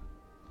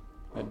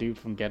that dude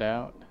from Get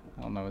Out.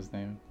 I don't know his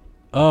name.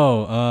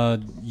 Oh,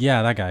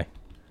 yeah, that guy.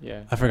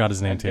 Yeah. I forgot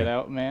his name That too. Get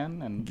Out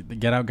man and The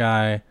Get Out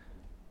guy.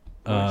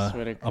 Forrest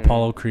Whitaker.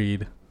 Apollo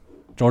Creed.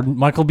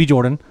 Michael B.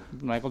 Jordan.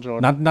 Michael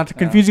Jordan. Not to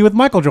confuse you with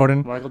Michael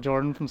Jordan. Michael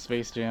Jordan from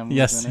Space Jam. Was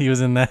Yes, in he it. was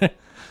in that.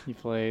 He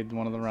played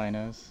one of the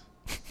rhinos.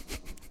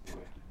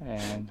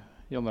 And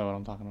you'll know what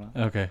I'm talking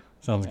about. Okay,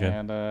 sounds good.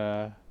 And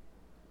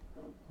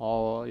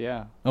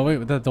yeah. Oh wait,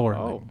 with that door.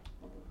 Oh.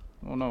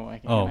 Oh no, I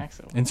can't Oh,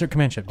 access it. insert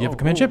command chip. Do you have a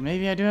command chip?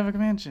 Maybe I do have a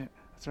command chip.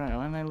 That's right.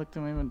 Why didn't I look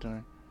through my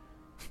inventory?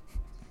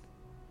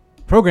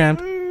 Programmed.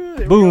 There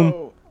we Boom.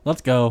 go.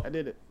 Let's go. I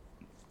did it.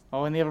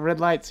 Oh, and they have a red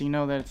light, so you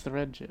know that it's the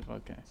red chip.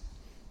 Okay.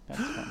 That's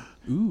fun.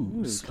 Ooh.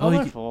 Ooh, Oh,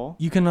 colorful.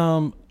 you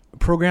can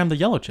program the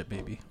yellow chip,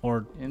 baby.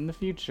 Or In the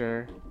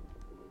future,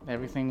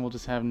 everything will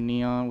just have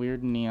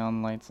weird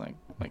neon lights like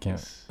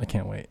this. I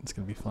can't wait. It's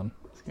gonna be fun.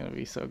 It's gonna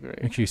be so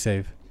great. Make sure you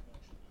save.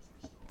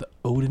 The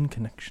Odin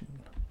connection.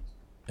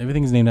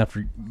 Everything's named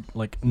after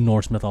like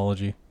Norse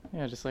mythology.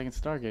 Yeah, just like in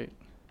Stargate.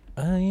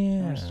 Oh yeah.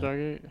 Remember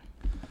Stargate?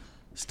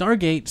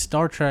 Stargate,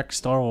 Star Trek,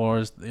 Star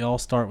Wars. They all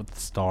start with the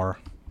star.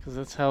 Because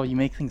that's how you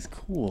make things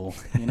cool.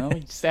 You know,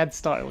 you just add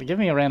star. Give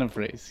me a random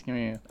phrase. Give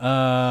me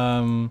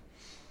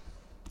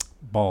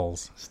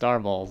balls. star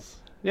balls.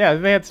 Yeah,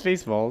 they had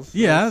space balls.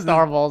 Yeah,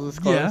 Star balls is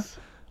close.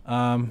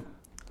 Yeah.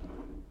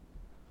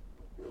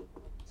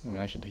 Maybe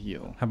I should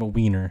heal. How about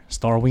wiener?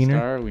 Star wiener.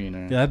 Star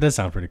wiener. Yeah, that does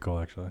sound pretty cool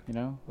actually. You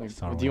know, like,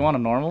 Star do wiener. you want a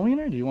normal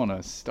wiener? Or do you want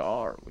a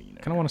star wiener?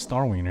 Kind of want a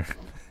star wiener.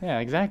 Yeah,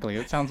 exactly.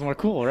 It sounds more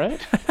cool, right?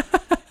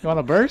 You want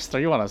a burst or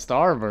you want a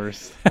star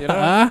burst? You know,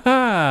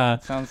 Ah.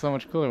 it sounds so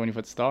much cooler when you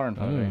put star in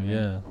front Oh of it.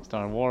 yeah.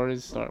 Star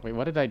Wars. Wait,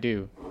 what did I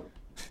do?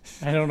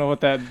 I don't know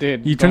what that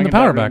did. You turned Going the in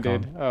power that back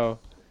room did. Oh.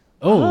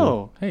 Oh.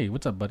 Oh. Hey,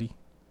 what's up, buddy?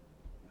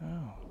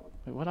 Oh.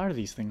 Wait, what are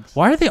these things?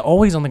 Why are they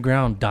always on the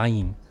ground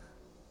dying?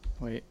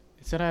 Wait,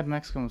 it said I had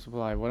maximum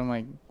supply. What am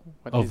I?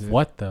 What is Of it?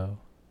 what though?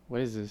 What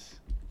is this?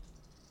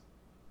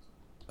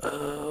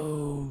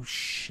 Oh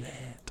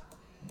shit.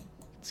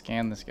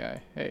 Scan this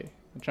guy. Hey,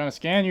 I'm trying to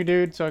scan you,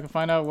 dude, so I can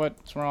find out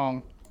what's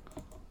wrong.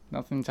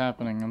 Nothing's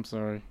happening. I'm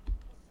sorry.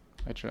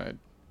 I tried.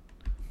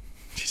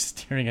 Just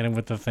staring at him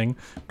with the thing.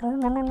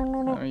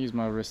 I use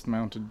my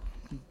wrist-mounted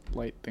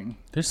light thing.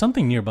 There's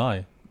something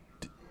nearby.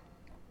 Did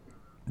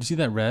you see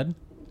that red?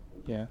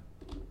 Yeah.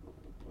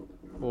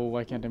 Well,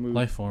 why can't I move?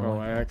 Life form. Oh,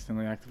 I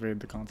accidentally activated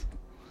the console.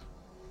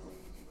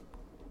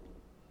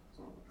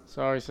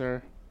 Sorry,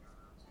 sir.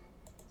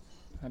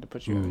 I had to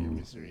put you out of your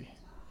misery.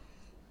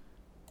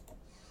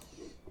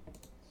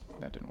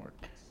 That didn't work.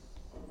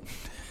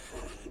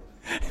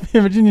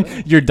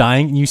 Imagine you're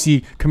dying and you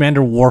see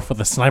Commander Worf with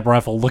a sniper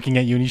rifle looking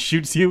at you and he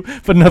shoots you,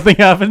 but nothing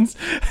happens.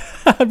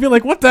 I'd be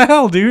like, what the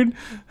hell, dude?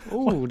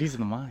 Oh, these are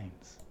the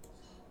mines.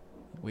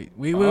 Wait.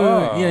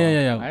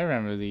 Yeah. I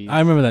remember these. I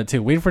remember that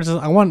too. Wait for it.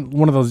 I want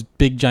one of those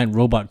big giant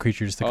robot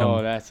creatures to come.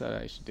 Oh, that's what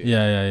I should do.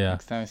 Yeah.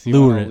 Next time I see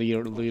Lure one,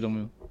 it. lead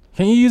them.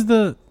 Can you use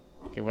the?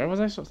 Okay, where was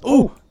I supposed to?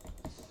 Oh,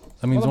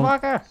 that means one.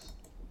 Motherfucker!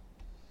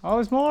 Oh,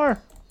 there's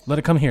more. Let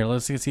it come here.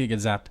 Let's see it get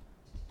zapped.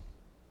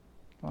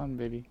 Come on,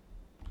 baby.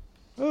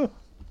 Oh.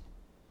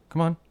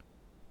 Come on.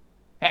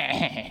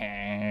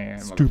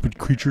 Stupid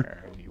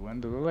creature. You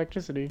went to the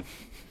electricity.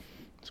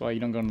 That's why you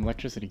don't go into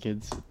electricity,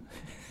 kids.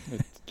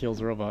 It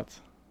kills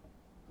robots.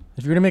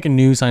 If you were to make a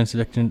new science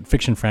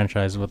fiction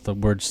franchise with the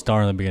word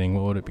 "star" in the beginning,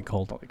 what would it be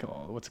called?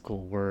 What's a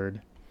cool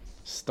word?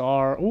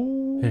 Star.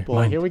 Ooh, Here,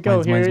 boy, here we go.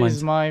 mine's.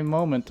 Here's my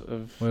moment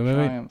of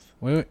triumph.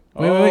 Wait.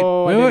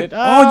 Oh, I did it.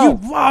 Oh,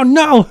 oh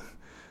no!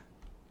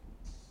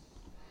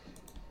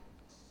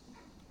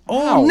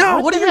 Oh Ow, no!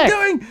 what What are the you heck?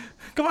 doing?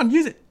 Come on,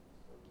 use it.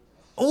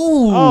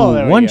 Oh,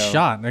 there we one go.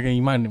 shot. Okay,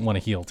 you might want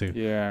to heal too.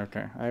 Yeah,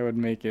 okay. I would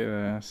make it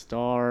a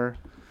star.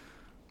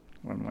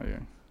 What am I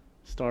doing?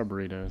 Star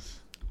burritos.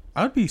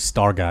 I would be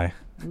Star Guy.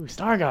 Ooh,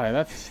 star guy.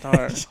 That's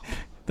star.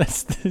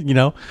 That's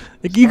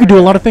you could do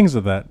a lot of things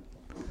with that.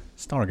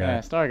 Star Guy.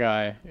 Yeah, star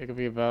guy. It could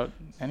be about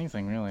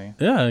anything really.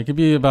 Yeah, it could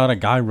be about a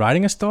guy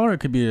riding a star. It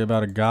could be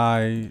about a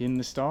guy. In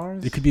the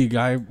stars. It could be a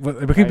guy. It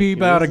could Guy be who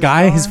about is a a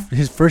guy. star?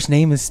 His first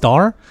name is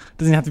Star.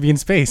 Doesn't have to be in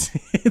space.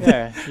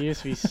 Yeah, he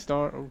used to be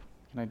star. Oh,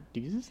 can I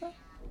do this now?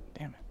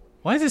 Damn it.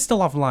 Why is it still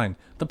offline?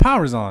 The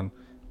power's on.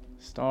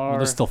 Star.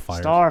 there's still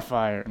fire.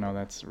 Starfire. No,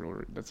 that's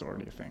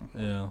already a thing.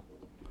 Yeah.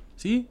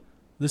 See,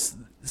 this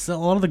a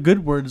lot of the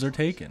good words are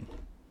taken.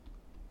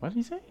 What did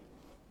he say?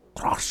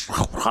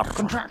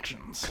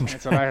 Contractions.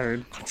 That's what I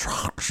heard.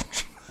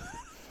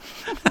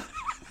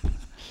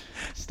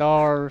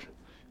 Star.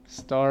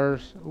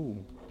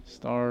 Ooh.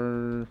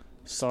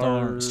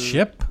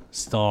 Ship.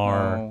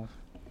 No.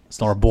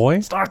 Star Boy.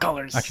 Star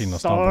colors. Actually, no,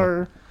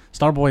 Star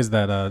Star Boy's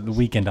that the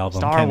Weekend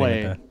album. Can't name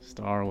it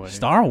Starway.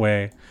 that.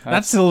 Starway.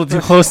 That's a little too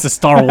close to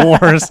Star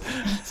Wars.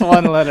 It's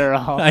one letter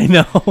off. I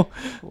know.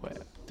 Wait,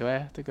 do I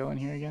have to go in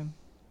here again?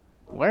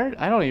 Where?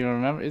 I don't even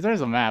remember.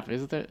 There's a map.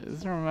 Is there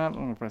a map? I'm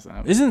gonna press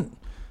that. Isn't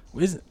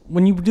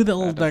when you do that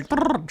little That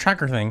like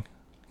tracker thing?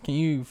 Can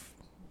you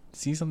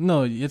see something?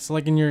 No, it's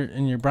like in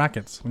your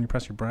brackets when you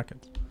press your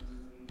brackets.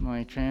 My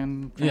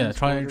Yeah,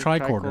 tricorder.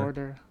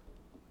 tricorder.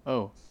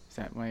 Oh, is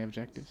that my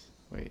objectives?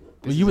 Wait.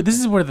 Well, this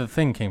is where the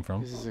thing came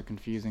from. This is a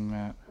confusing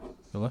map.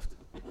 The left.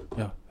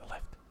 Yeah, the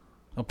left.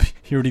 Oh,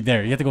 you're already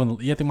there. You have to go.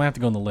 Might have to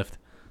go in the lift.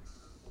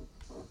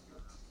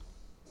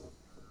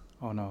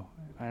 Oh no,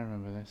 I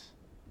remember this.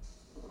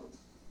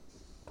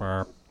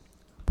 Burp.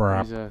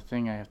 There's a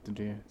thing I have to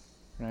do,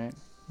 right?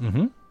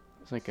 Mm-hmm.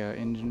 It's like a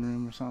engine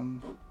room or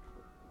something.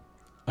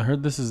 I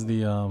heard this is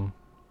the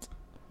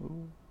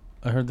Ooh.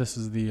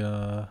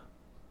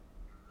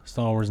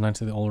 Star Wars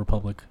Knights of the Old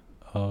Republic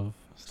of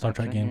Star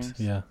Trek games.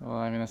 Yeah. Well,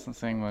 I mean that's not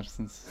saying much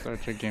since Star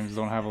Trek games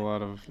don't have a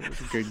lot of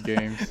good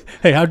games.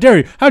 Hey, how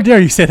dare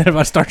you say that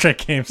about Star Trek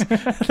games?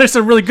 There's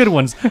some really good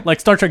ones like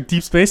Star Trek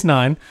Deep Space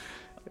Nine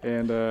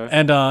And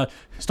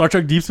Star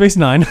Trek Deep Space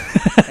Nine.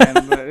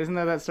 and isn't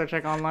that Star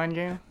Trek Online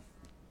game?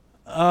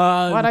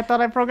 What? I thought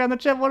I programmed the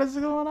chip. What is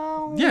going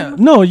on? Yeah.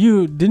 No,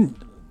 you didn't.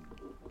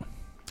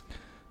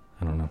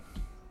 I don't know.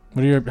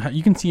 What are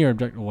you can see your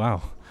objective.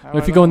 Wow. How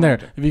If I you go in know there,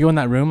 object- if you go in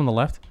that room on the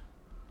left,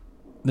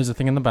 there's a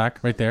thing in the back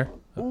right there.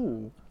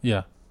 Ooh.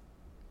 Yeah.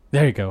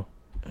 There you go.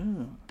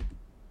 Ooh.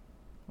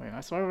 Wait,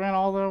 so I ran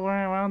all the way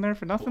around there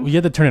for nothing? Well, you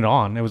had to turn it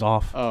on. It was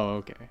off. Oh,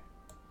 okay.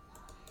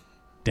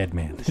 Dead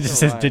man. It He's just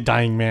still says alive.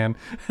 dying man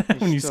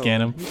when you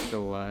scan him. He's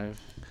still alive.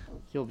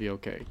 He'll be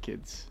okay,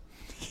 kids.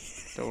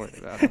 Don't worry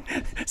about him.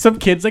 Some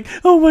kid's like,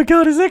 oh my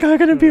god, is that guy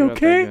gonna be Don't worry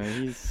about that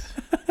okay?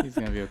 guy. He's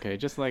gonna be okay.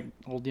 Just like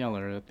Old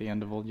Yeller at the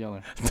end of Old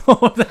Yeller.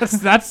 No,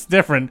 that's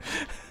different.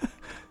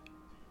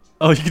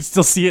 Oh, you can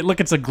still see it.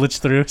 Look, it's a glitch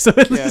through. So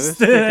it's Yeah, this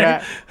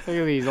look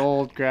at these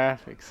old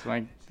graphics.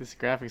 Like this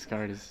graphics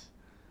card is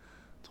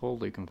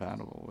totally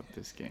compatible with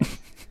this game.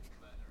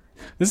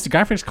 this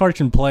graphics card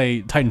can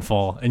play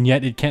Titanfall, and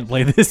yet it can't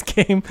play this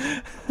game.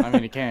 I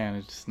mean, it can.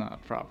 It's just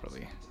not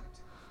properly.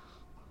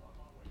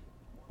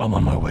 I'm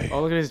on my way.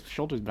 Oh, look at his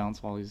shoulders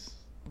bounce while he's.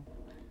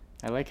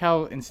 I like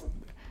how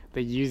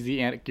they use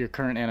your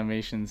current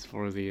animations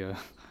for the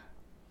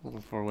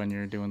for when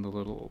you're doing the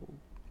little.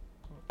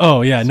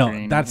 Oh yeah, no,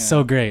 Screen, that's yeah.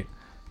 so great.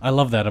 I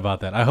love that about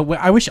that.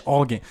 I wish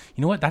all game.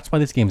 You know what? That's why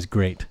this game's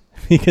great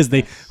because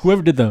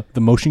whoever did the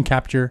motion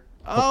capture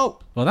Oh!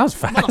 Well, that was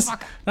fast.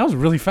 Motherfucker. That was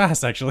really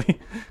fast, actually.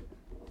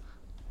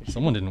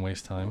 Someone didn't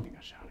waste time.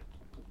 I shot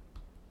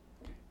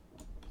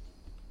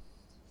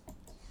it.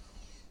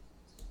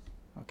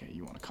 Okay,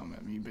 you want to come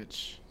at me,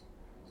 bitch.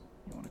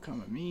 You want to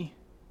come at me?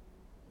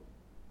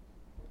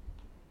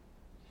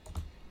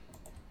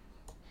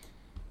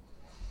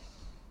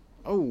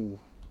 Oh!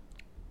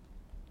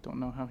 Don't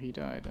know how he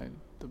died.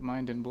 The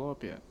mine didn't blow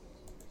up yet.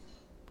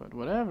 But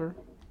whatever.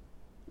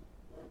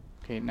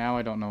 Okay, now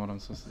I don't know what I'm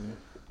supposed to do.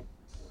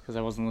 Because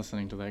I wasn't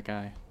listening to that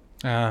guy.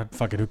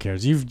 Fuck it, who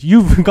cares?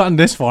 You've gotten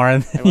this far,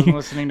 and I wasn't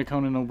listening to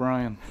Conan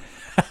O'Brien.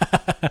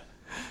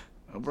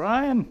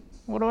 O'Brien,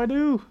 what do I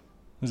do?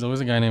 There's always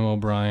a guy named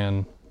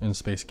O'Brien in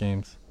space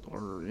games.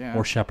 Or yeah.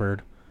 Or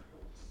Shepard.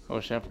 Oh,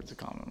 Shepard's a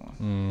common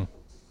one.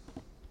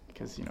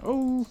 Because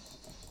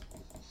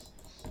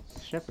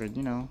Shepard,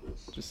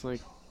 just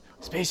like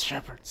Space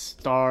Shepard,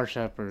 Star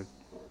Shepard.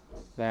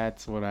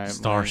 That's what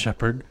Star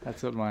Shepard.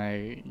 That's what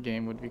my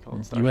game would be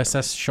called. Star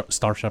USS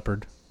Star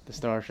Shepard. The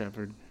Star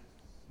Shepard.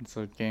 It's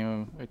a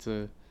game. It's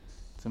a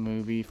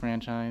movie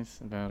franchise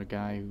about a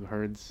guy who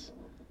herds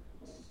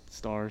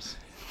stars.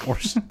 Or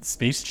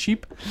space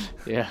sheep?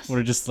 Yes.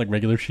 Or just like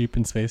regular sheep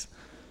in space?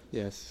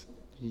 Yes.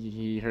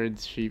 He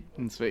herds sheep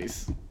in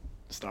space.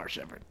 Star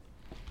Shepard.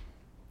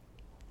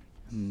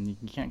 And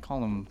you can't call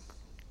him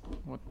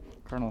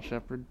Colonel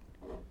Shepard.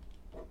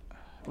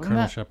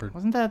 Colonel Shepard.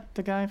 Wasn't that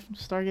the guy from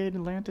Stargate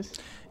Atlantis?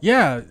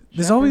 Yeah,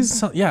 there's Shepard?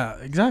 always yeah,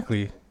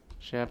 exactly.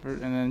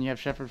 Shepard, and then you have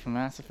Shepard from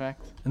Mass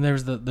Effect. And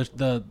there's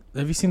the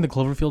have you seen the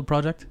Cloverfield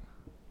Project?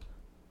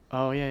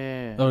 Oh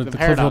yeah. Oh, the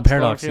Cloverfield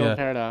Paradox. Cloverfield Yeah,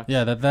 Paradox.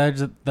 yeah.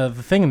 The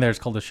thing in there is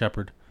called a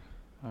Shepard.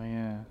 Oh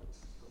yeah.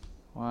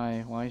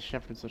 Why is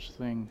Shepard such a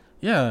thing?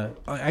 Yeah,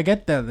 I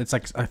get that it's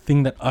like a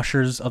thing that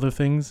ushers other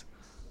things,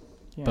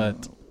 Yeah,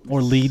 but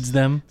or leads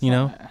them. it's You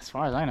not- know, As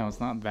far as I know, it's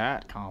not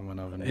that common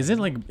of an. is it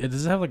like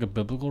does it have like a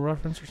biblical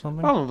reference or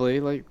something? Probably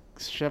like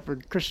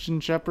Christian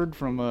Shepard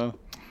from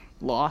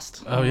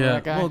Lost. Oh Remember yeah,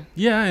 that guy? well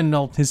yeah,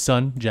 and his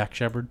son Jack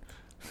Shepard,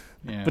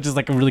 Yeah. which is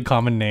like a really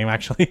common name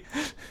actually.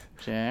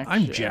 Jack.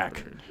 I'm Shepard.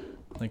 Jack.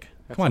 Like,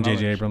 That's come on, another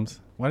J.J. Abrams.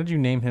 Why did you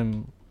name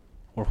him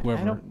or I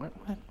whoever? don't. What?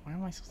 Where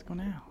am I supposed to go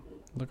now?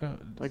 Look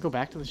out. Do I go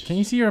back to the? Can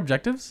you see your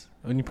objectives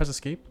when you press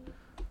escape?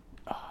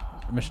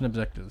 Mission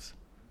objectives.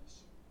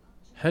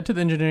 Head to the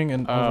engineering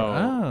and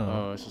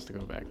Oh, it's just to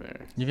go back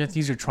there. You get to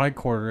use your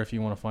tricorder if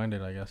you want to find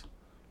it, I guess.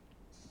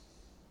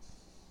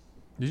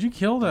 Did you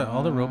kill that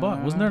other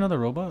robot? Wasn't there another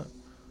robot?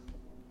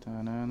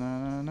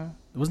 Da-na-na-na-na.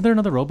 Wasn't there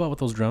another robot with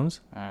those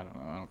drones? I don't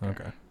know. I don't care.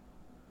 Okay.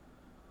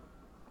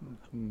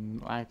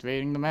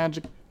 Activating the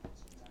magic.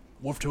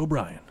 Wharf to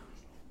O'Brien.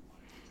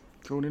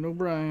 Conan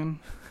O'Brien.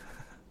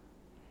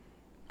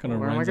 Kind of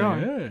Where am I reminds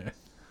going? Is Is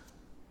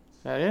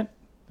that it?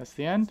 That's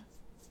the end?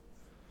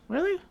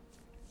 Really?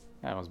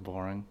 That was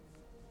boring.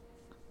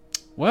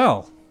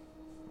 Well,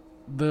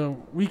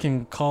 we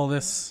can call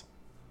this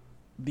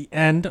the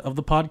end of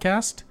the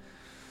podcast.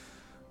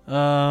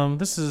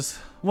 This is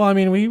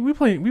we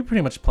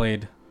pretty much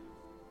played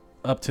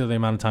up to the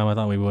amount of time I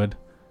thought we would.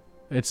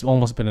 It's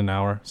almost been an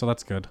hour, so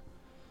that's good,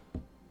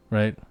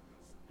 right?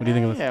 What do you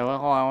think of this? Yeah, well,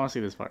 hold on, I want to see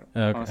this part.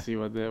 Okay. I want to see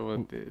what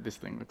this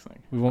thing looks like.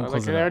 We won't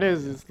close it there out. it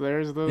is.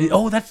 There's the.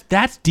 Oh,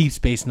 that's Deep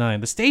Space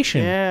Nine, the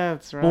station. Yeah,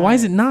 that's right. Well, why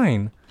is it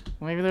 9?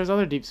 Well, maybe there's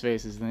other deep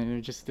spaces, and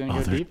it just didn't go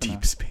Other deep deep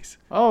enough. space.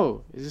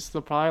 Oh, is this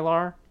the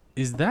Pilar?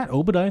 Is that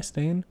Obadiah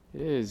Stane?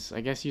 It is.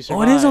 I guess you Oh,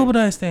 survived. it is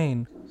Obadiah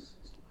Stane.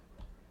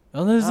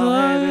 Oh, there's Hey,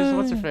 there's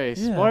what's her face.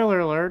 yeah. Spoiler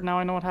alert! Now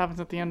I know what happens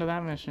at the end of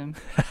that mission.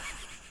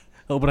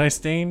 Obadiah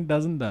Stane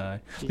doesn't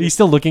die. He's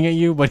still looking at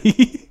you, but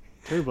he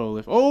Turbo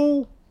lift.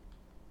 Oh,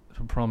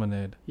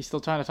 promenade. he's still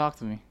trying to talk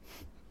to me.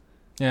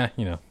 Yeah,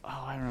 you know.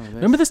 Oh, I remember this.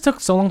 Remember this took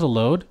so long to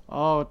load?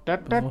 Oh,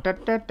 Yep.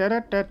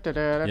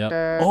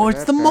 Oh,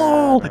 it's the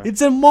mall.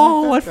 It's a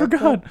mall. I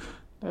forgot.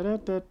 You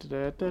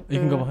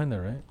can go behind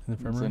there, right? In the It's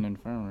infirmary. an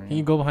infirmary. Can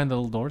you go behind the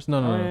little doors?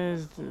 No, no, no.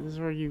 This is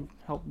where you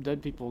help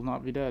dead people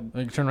not be dead.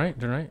 Turn right.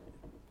 Turn right.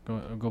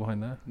 Go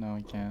behind that. No,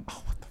 you can't.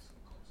 Oh, what the?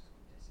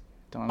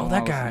 Don't Oh, wanna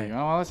that listen to guy. you. I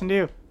don't want to listen to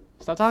you.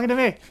 Stop talking to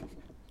me.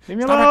 Leave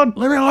me Stop alone. it.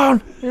 Leave me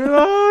alone. Leave me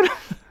alone.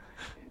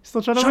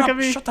 Still trying to Shut look up. at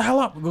me. Shut the hell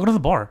up. Go to the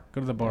bar.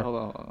 Go to the Okay, bar. hold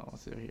on.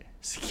 What's it here?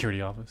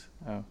 Security office.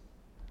 Oh. I'm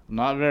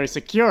not very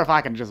secure if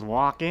I can just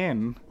walk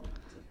in.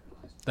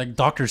 That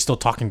doctor's still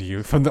talking to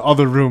you from the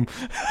other room.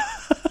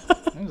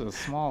 There's a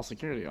small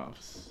security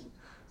office.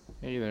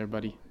 Hey there,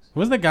 buddy.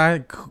 Who's that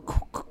guy?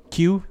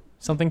 Q?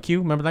 Something Q?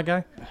 Remember that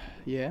guy?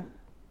 Yeah?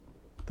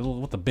 The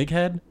little with the big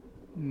head?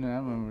 No, I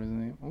remember his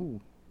name.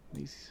 Oh,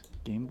 these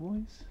Game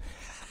Boys?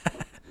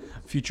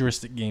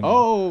 Futuristic game.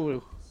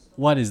 Oh!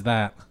 What is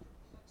that?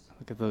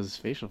 Look at those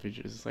facial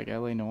features. It's like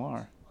LA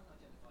Noir.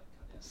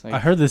 It's like, I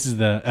heard this is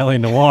the LA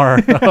Noir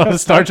of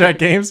Star Trek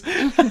games.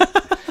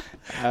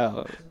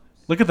 oh,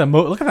 Look at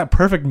look at that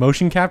perfect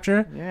motion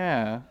capture.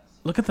 yeah.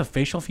 Look at the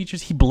facial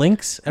features. He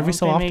blinks every Why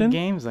so don't they often. make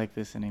games like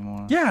this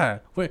anymore. Yeah.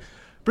 Wait.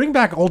 Bring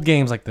back old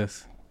games like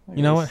this. Like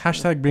You know what? this-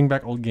 Hashtag bring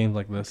back old games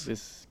like this.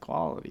 This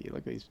quality. Look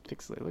at these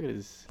pixels. Look at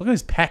his. Look at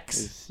his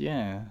pecs.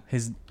 Yeah.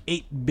 His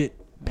 8-bit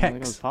Look at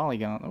those pecs.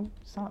 polygon. Oh,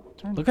 stop.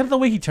 Turn. Look at the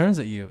way he turns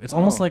at you. It's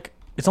almost Oh. like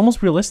it's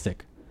almost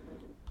realistic.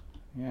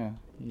 Yeah.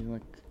 He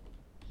like.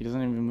 He doesn't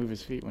even move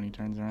his feet when he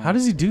turns around. How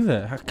does he do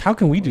that? How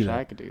can we do Wish I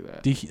that? could do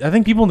that. I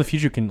think people in the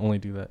future can only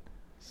do that.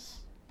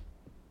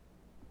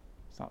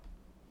 Stop.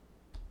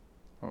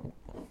 Oh.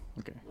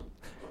 Okay.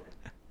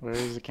 Where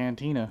is the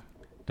cantina?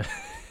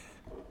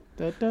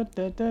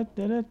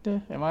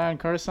 Am I on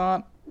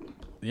Coruscant?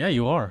 Yeah,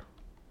 you are.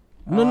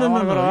 Oh, No, I no, no,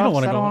 wanna no. go to You don't Ups.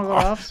 want to I go. don't wanna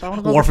go to Ups. I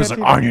wanna go to Worf the is like,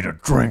 cantina. I need a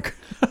drink.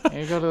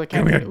 You go to the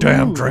Give me a cantina.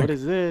 damn Ooh, drink. What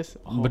is this?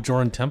 Oh,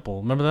 Bajoran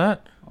Temple. Remember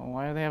that? oh,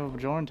 why do they have a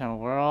Bajoran temple?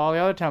 Where are all the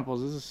other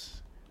temples?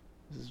 This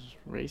is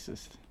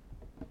racist.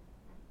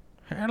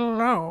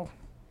 Hello.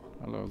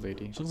 Hello,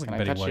 lady. She looks like Can I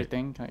Betty touch your White.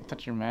 thing? Can I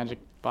touch your magic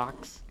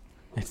box?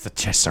 It's the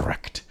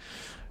Tesseract.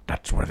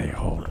 That's where they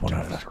hold one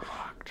of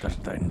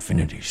the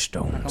Infinity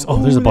Stones.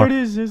 Oh, there's a bar. There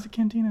it is. There's the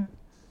cantina.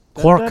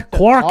 Quark.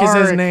 Quark is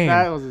his name.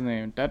 That was his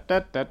name. Hey, See,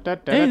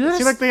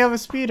 that's- look, they have a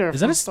speeder.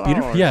 Is that from a Star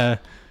speeder? Wars. Yeah.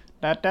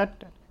 Look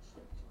at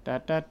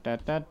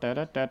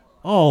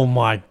Oh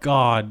my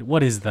God.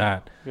 What is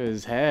that?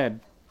 his head.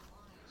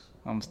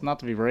 Not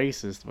to be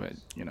racist, but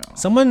you know.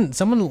 Someone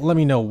let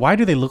me know, why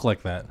do they look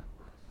like that?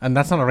 And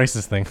that's not a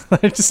racist thing.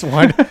 Just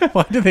why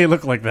do they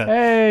look like that?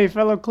 Hey,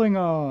 fellow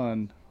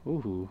Klingon.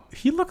 Ooh,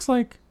 He looks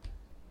like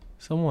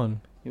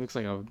someone. he looks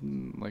like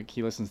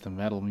he listens to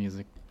metal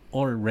music.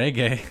 Or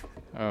reggae.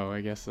 Oh,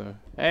 I guess so.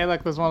 Hey,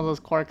 look, there's one of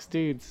those Quarks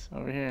dudes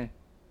over here.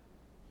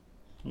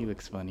 He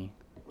looks funny.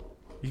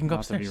 You can go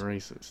Not to be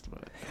upstairs. racist,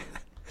 but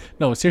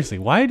No, seriously,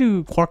 why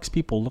do Quark's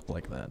people look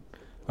like that?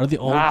 Are they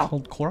all Wow.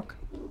 called Quark?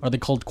 Are they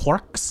called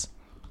Quarks?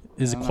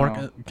 Is I it don't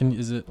Quark? know.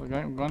 Is it? why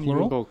don't you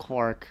Plural? Google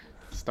Quark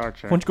Star Why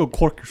Trek? don't you go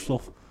Quark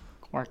yourself?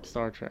 Quark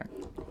Star Trek.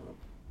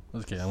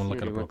 Okay, I'm gonna See look what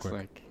it he up real looks quick.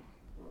 like.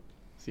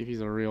 See if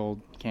he's a real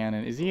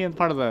canon. Is he in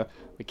part of the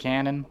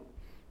canon?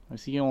 Or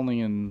is he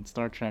only in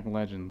Star Trek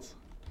Legends?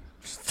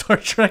 Star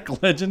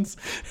Trek Legends.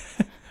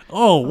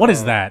 Oh, what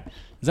is that?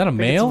 Is that a I think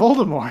male? It's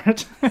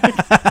Voldemort.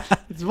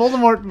 It's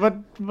Voldemort,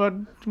 but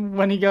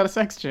when he got a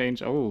sex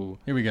change. Oh,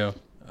 Here we go.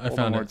 I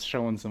found Voldemort's it.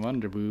 showing some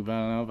underboob. I don't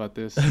know about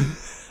this.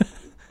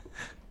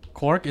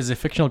 Quark is a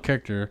fictional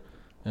character.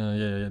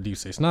 Yeah. Deep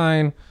Space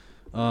Nine.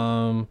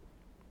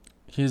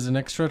 He's an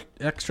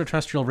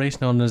extraterrestrial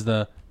race known as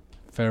the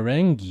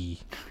Ferengi.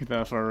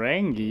 The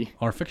Ferengi.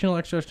 Our fictional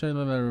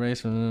extraterrestrial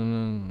race. They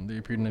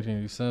appeared in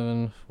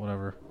 1987.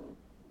 Whatever.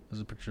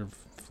 There's a picture of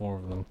 4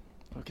 of them.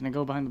 Oh, can I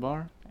go behind the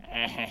bar?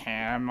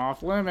 I'm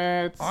off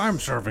limits. I'm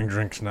serving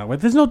drinks now.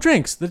 Wait, there's no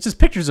drinks. There's just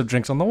pictures of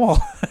drinks on the wall.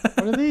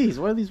 What are these?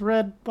 What are these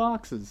red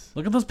boxes?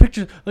 Look at those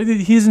pictures. Like,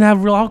 he doesn't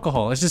have real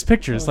alcohol. It's just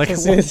pictures. Like,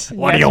 This is-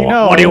 what as do you you want?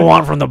 know- What do you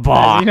want from the As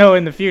bar? you know,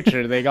 in the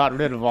future, they got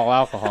rid of all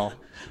alcohol.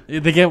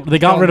 They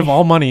got rid of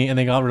all money and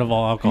they got rid of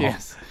all alcohol.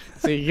 Yes.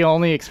 So you can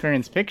only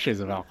experience pictures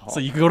of alcohol. So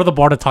you can go to the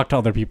bar to talk to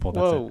other people.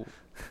 That's Whoa. it.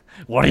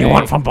 What do you Hey,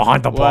 want from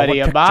behind the bar? What are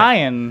you picture?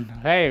 buying?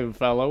 Hey,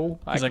 fellow.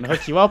 I He's can like-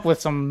 hook you up with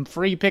some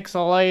free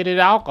pixelated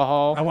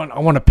alcohol. I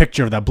want a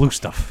picture of that blue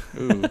stuff.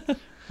 Ooh.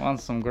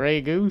 Want some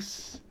Grey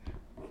Goose?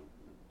 What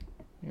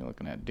are you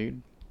looking at, dude?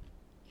 You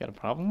got a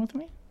problem with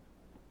me?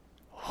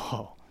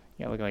 Whoa.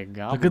 You look like a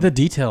goblin. Look at the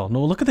detail.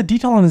 No, look at the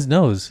detail on his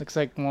nose. Looks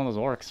like one of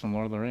those orcs from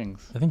Lord of the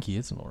Rings. I think he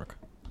is an orc.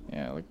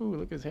 Yeah,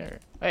 look at his hair.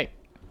 Hey,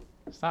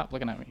 stop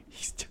looking at me.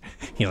 He's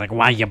like,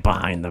 why you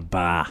behind the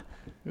bar?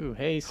 Ooh,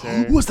 hey,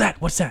 sir. What's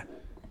that? What's that?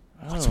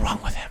 What's Oh, wrong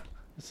with him?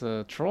 It's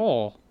a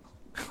troll.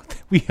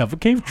 We have a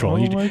cave troll.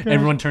 Oh my God.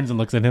 Everyone turns and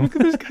looks at him.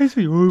 This guy's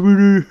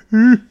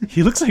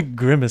He looks like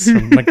Grimace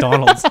from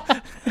McDonald's.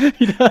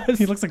 He does.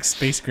 He looks like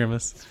Space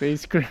Grimace.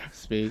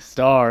 Space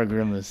Star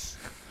Grimace.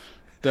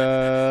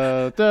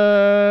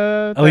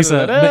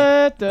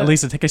 Elisa,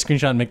 Elisa, take a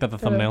screenshot and make that the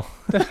thumbnail.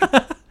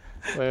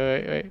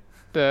 Wait.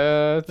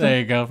 There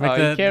you go. Make Oh,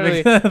 that, you can't make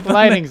really. that The thumbnail.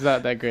 lighting's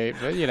not that great,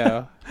 but you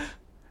know.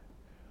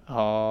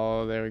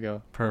 Oh, there we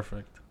go.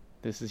 Perfect.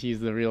 He's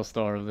the real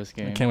star of this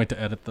I game. can't wait to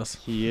edit this.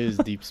 He is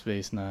Deep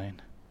Space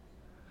Nine.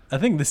 I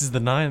think this is the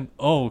 9.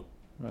 Oh,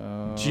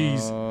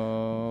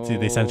 Jeez. See,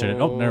 they censored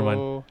it. Oh, never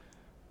mind.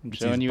 I'm can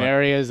see showing his you butt.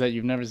 areas that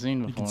you've never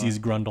seen you before. can see his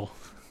grundle.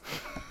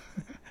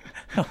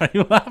 Why are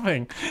you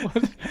laughing?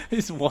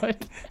 His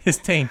what? His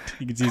taint.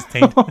 You can see his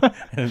taint.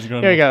 and his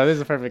grundle. Here we go. This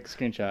is a perfect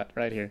screenshot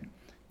right here.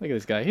 Look at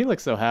this guy. He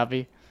looks so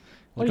happy.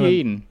 What Look are at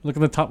you the- eating? Look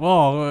at the top.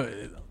 Oh,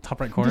 top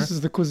right corner. This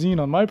is the cuisine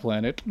on my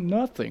planet.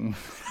 Nothing.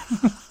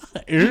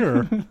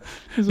 Ew.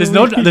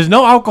 There's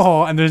no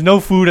alcohol and there's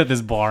no food at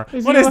this bar.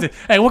 Is What he is li- this?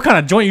 Hey, what kind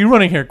of joint are you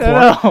running here, Quark?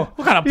 know.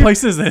 What kind of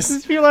place is this?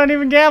 These people aren't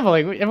even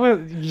gambling.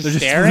 Everyone, you They're just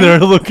staring? there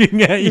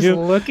looking at Just you.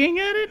 looking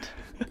at it?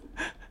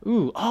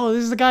 Ooh. Oh,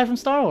 this is the guy from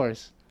Star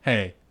Wars.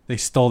 Hey, they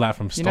stole that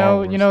from Star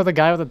Wars. You know the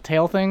guy with the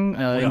tail thing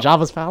in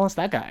Jabba's palace?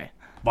 That guy.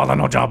 Bala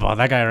no Jabba,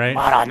 that guy, right?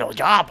 Bala no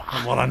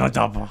Jabba. Bala no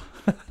Jabba.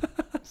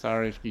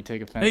 Sorry if you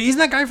take offense. Hey, isn't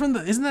that guy from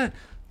the? Isn't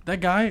that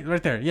guy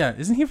right there? Yeah,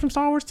 isn't he from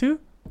Star Wars too?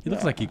 He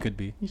looks like he could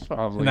be. He's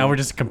probably. And now we're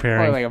just Probably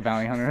comparing. like a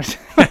bounty hunter.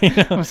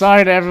 I'm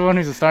sorry to everyone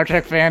who's a Star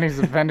Trek fan who's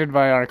offended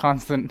by our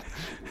constant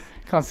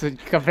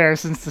constant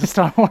comparisons to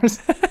Star Wars.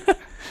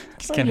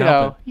 Just can't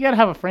help it. You gotta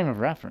have a frame of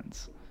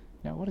reference.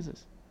 Yeah, what is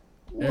this?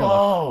 I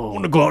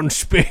want to go out in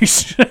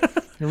space.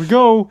 Here we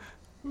go.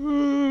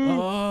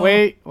 Uh,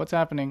 Wait, what's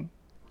happening?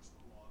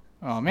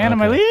 Oh man,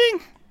 am I Okay.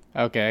 leaving?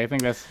 Okay, I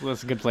think that's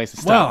a good place to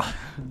stop. Well,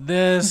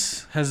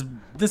 this has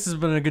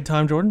been a good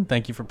time, Jordan.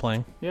 Thank you for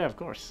playing. Yeah, of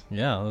course.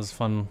 Yeah, it was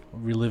fun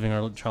reliving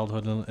our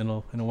childhood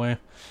in a way.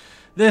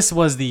 This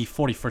was the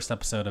 41st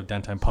episode of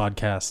Downtime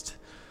Podcast.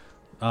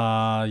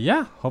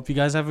 Yeah, hope you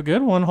guys have a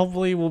good one.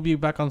 Hopefully we'll be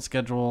back on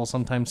schedule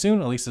sometime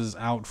soon. Elisa's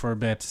out for a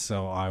bit,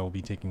 so I will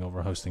be taking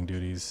over hosting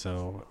duties.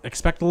 So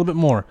expect a little bit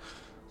more.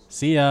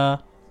 See ya.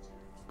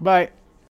 Goodbye.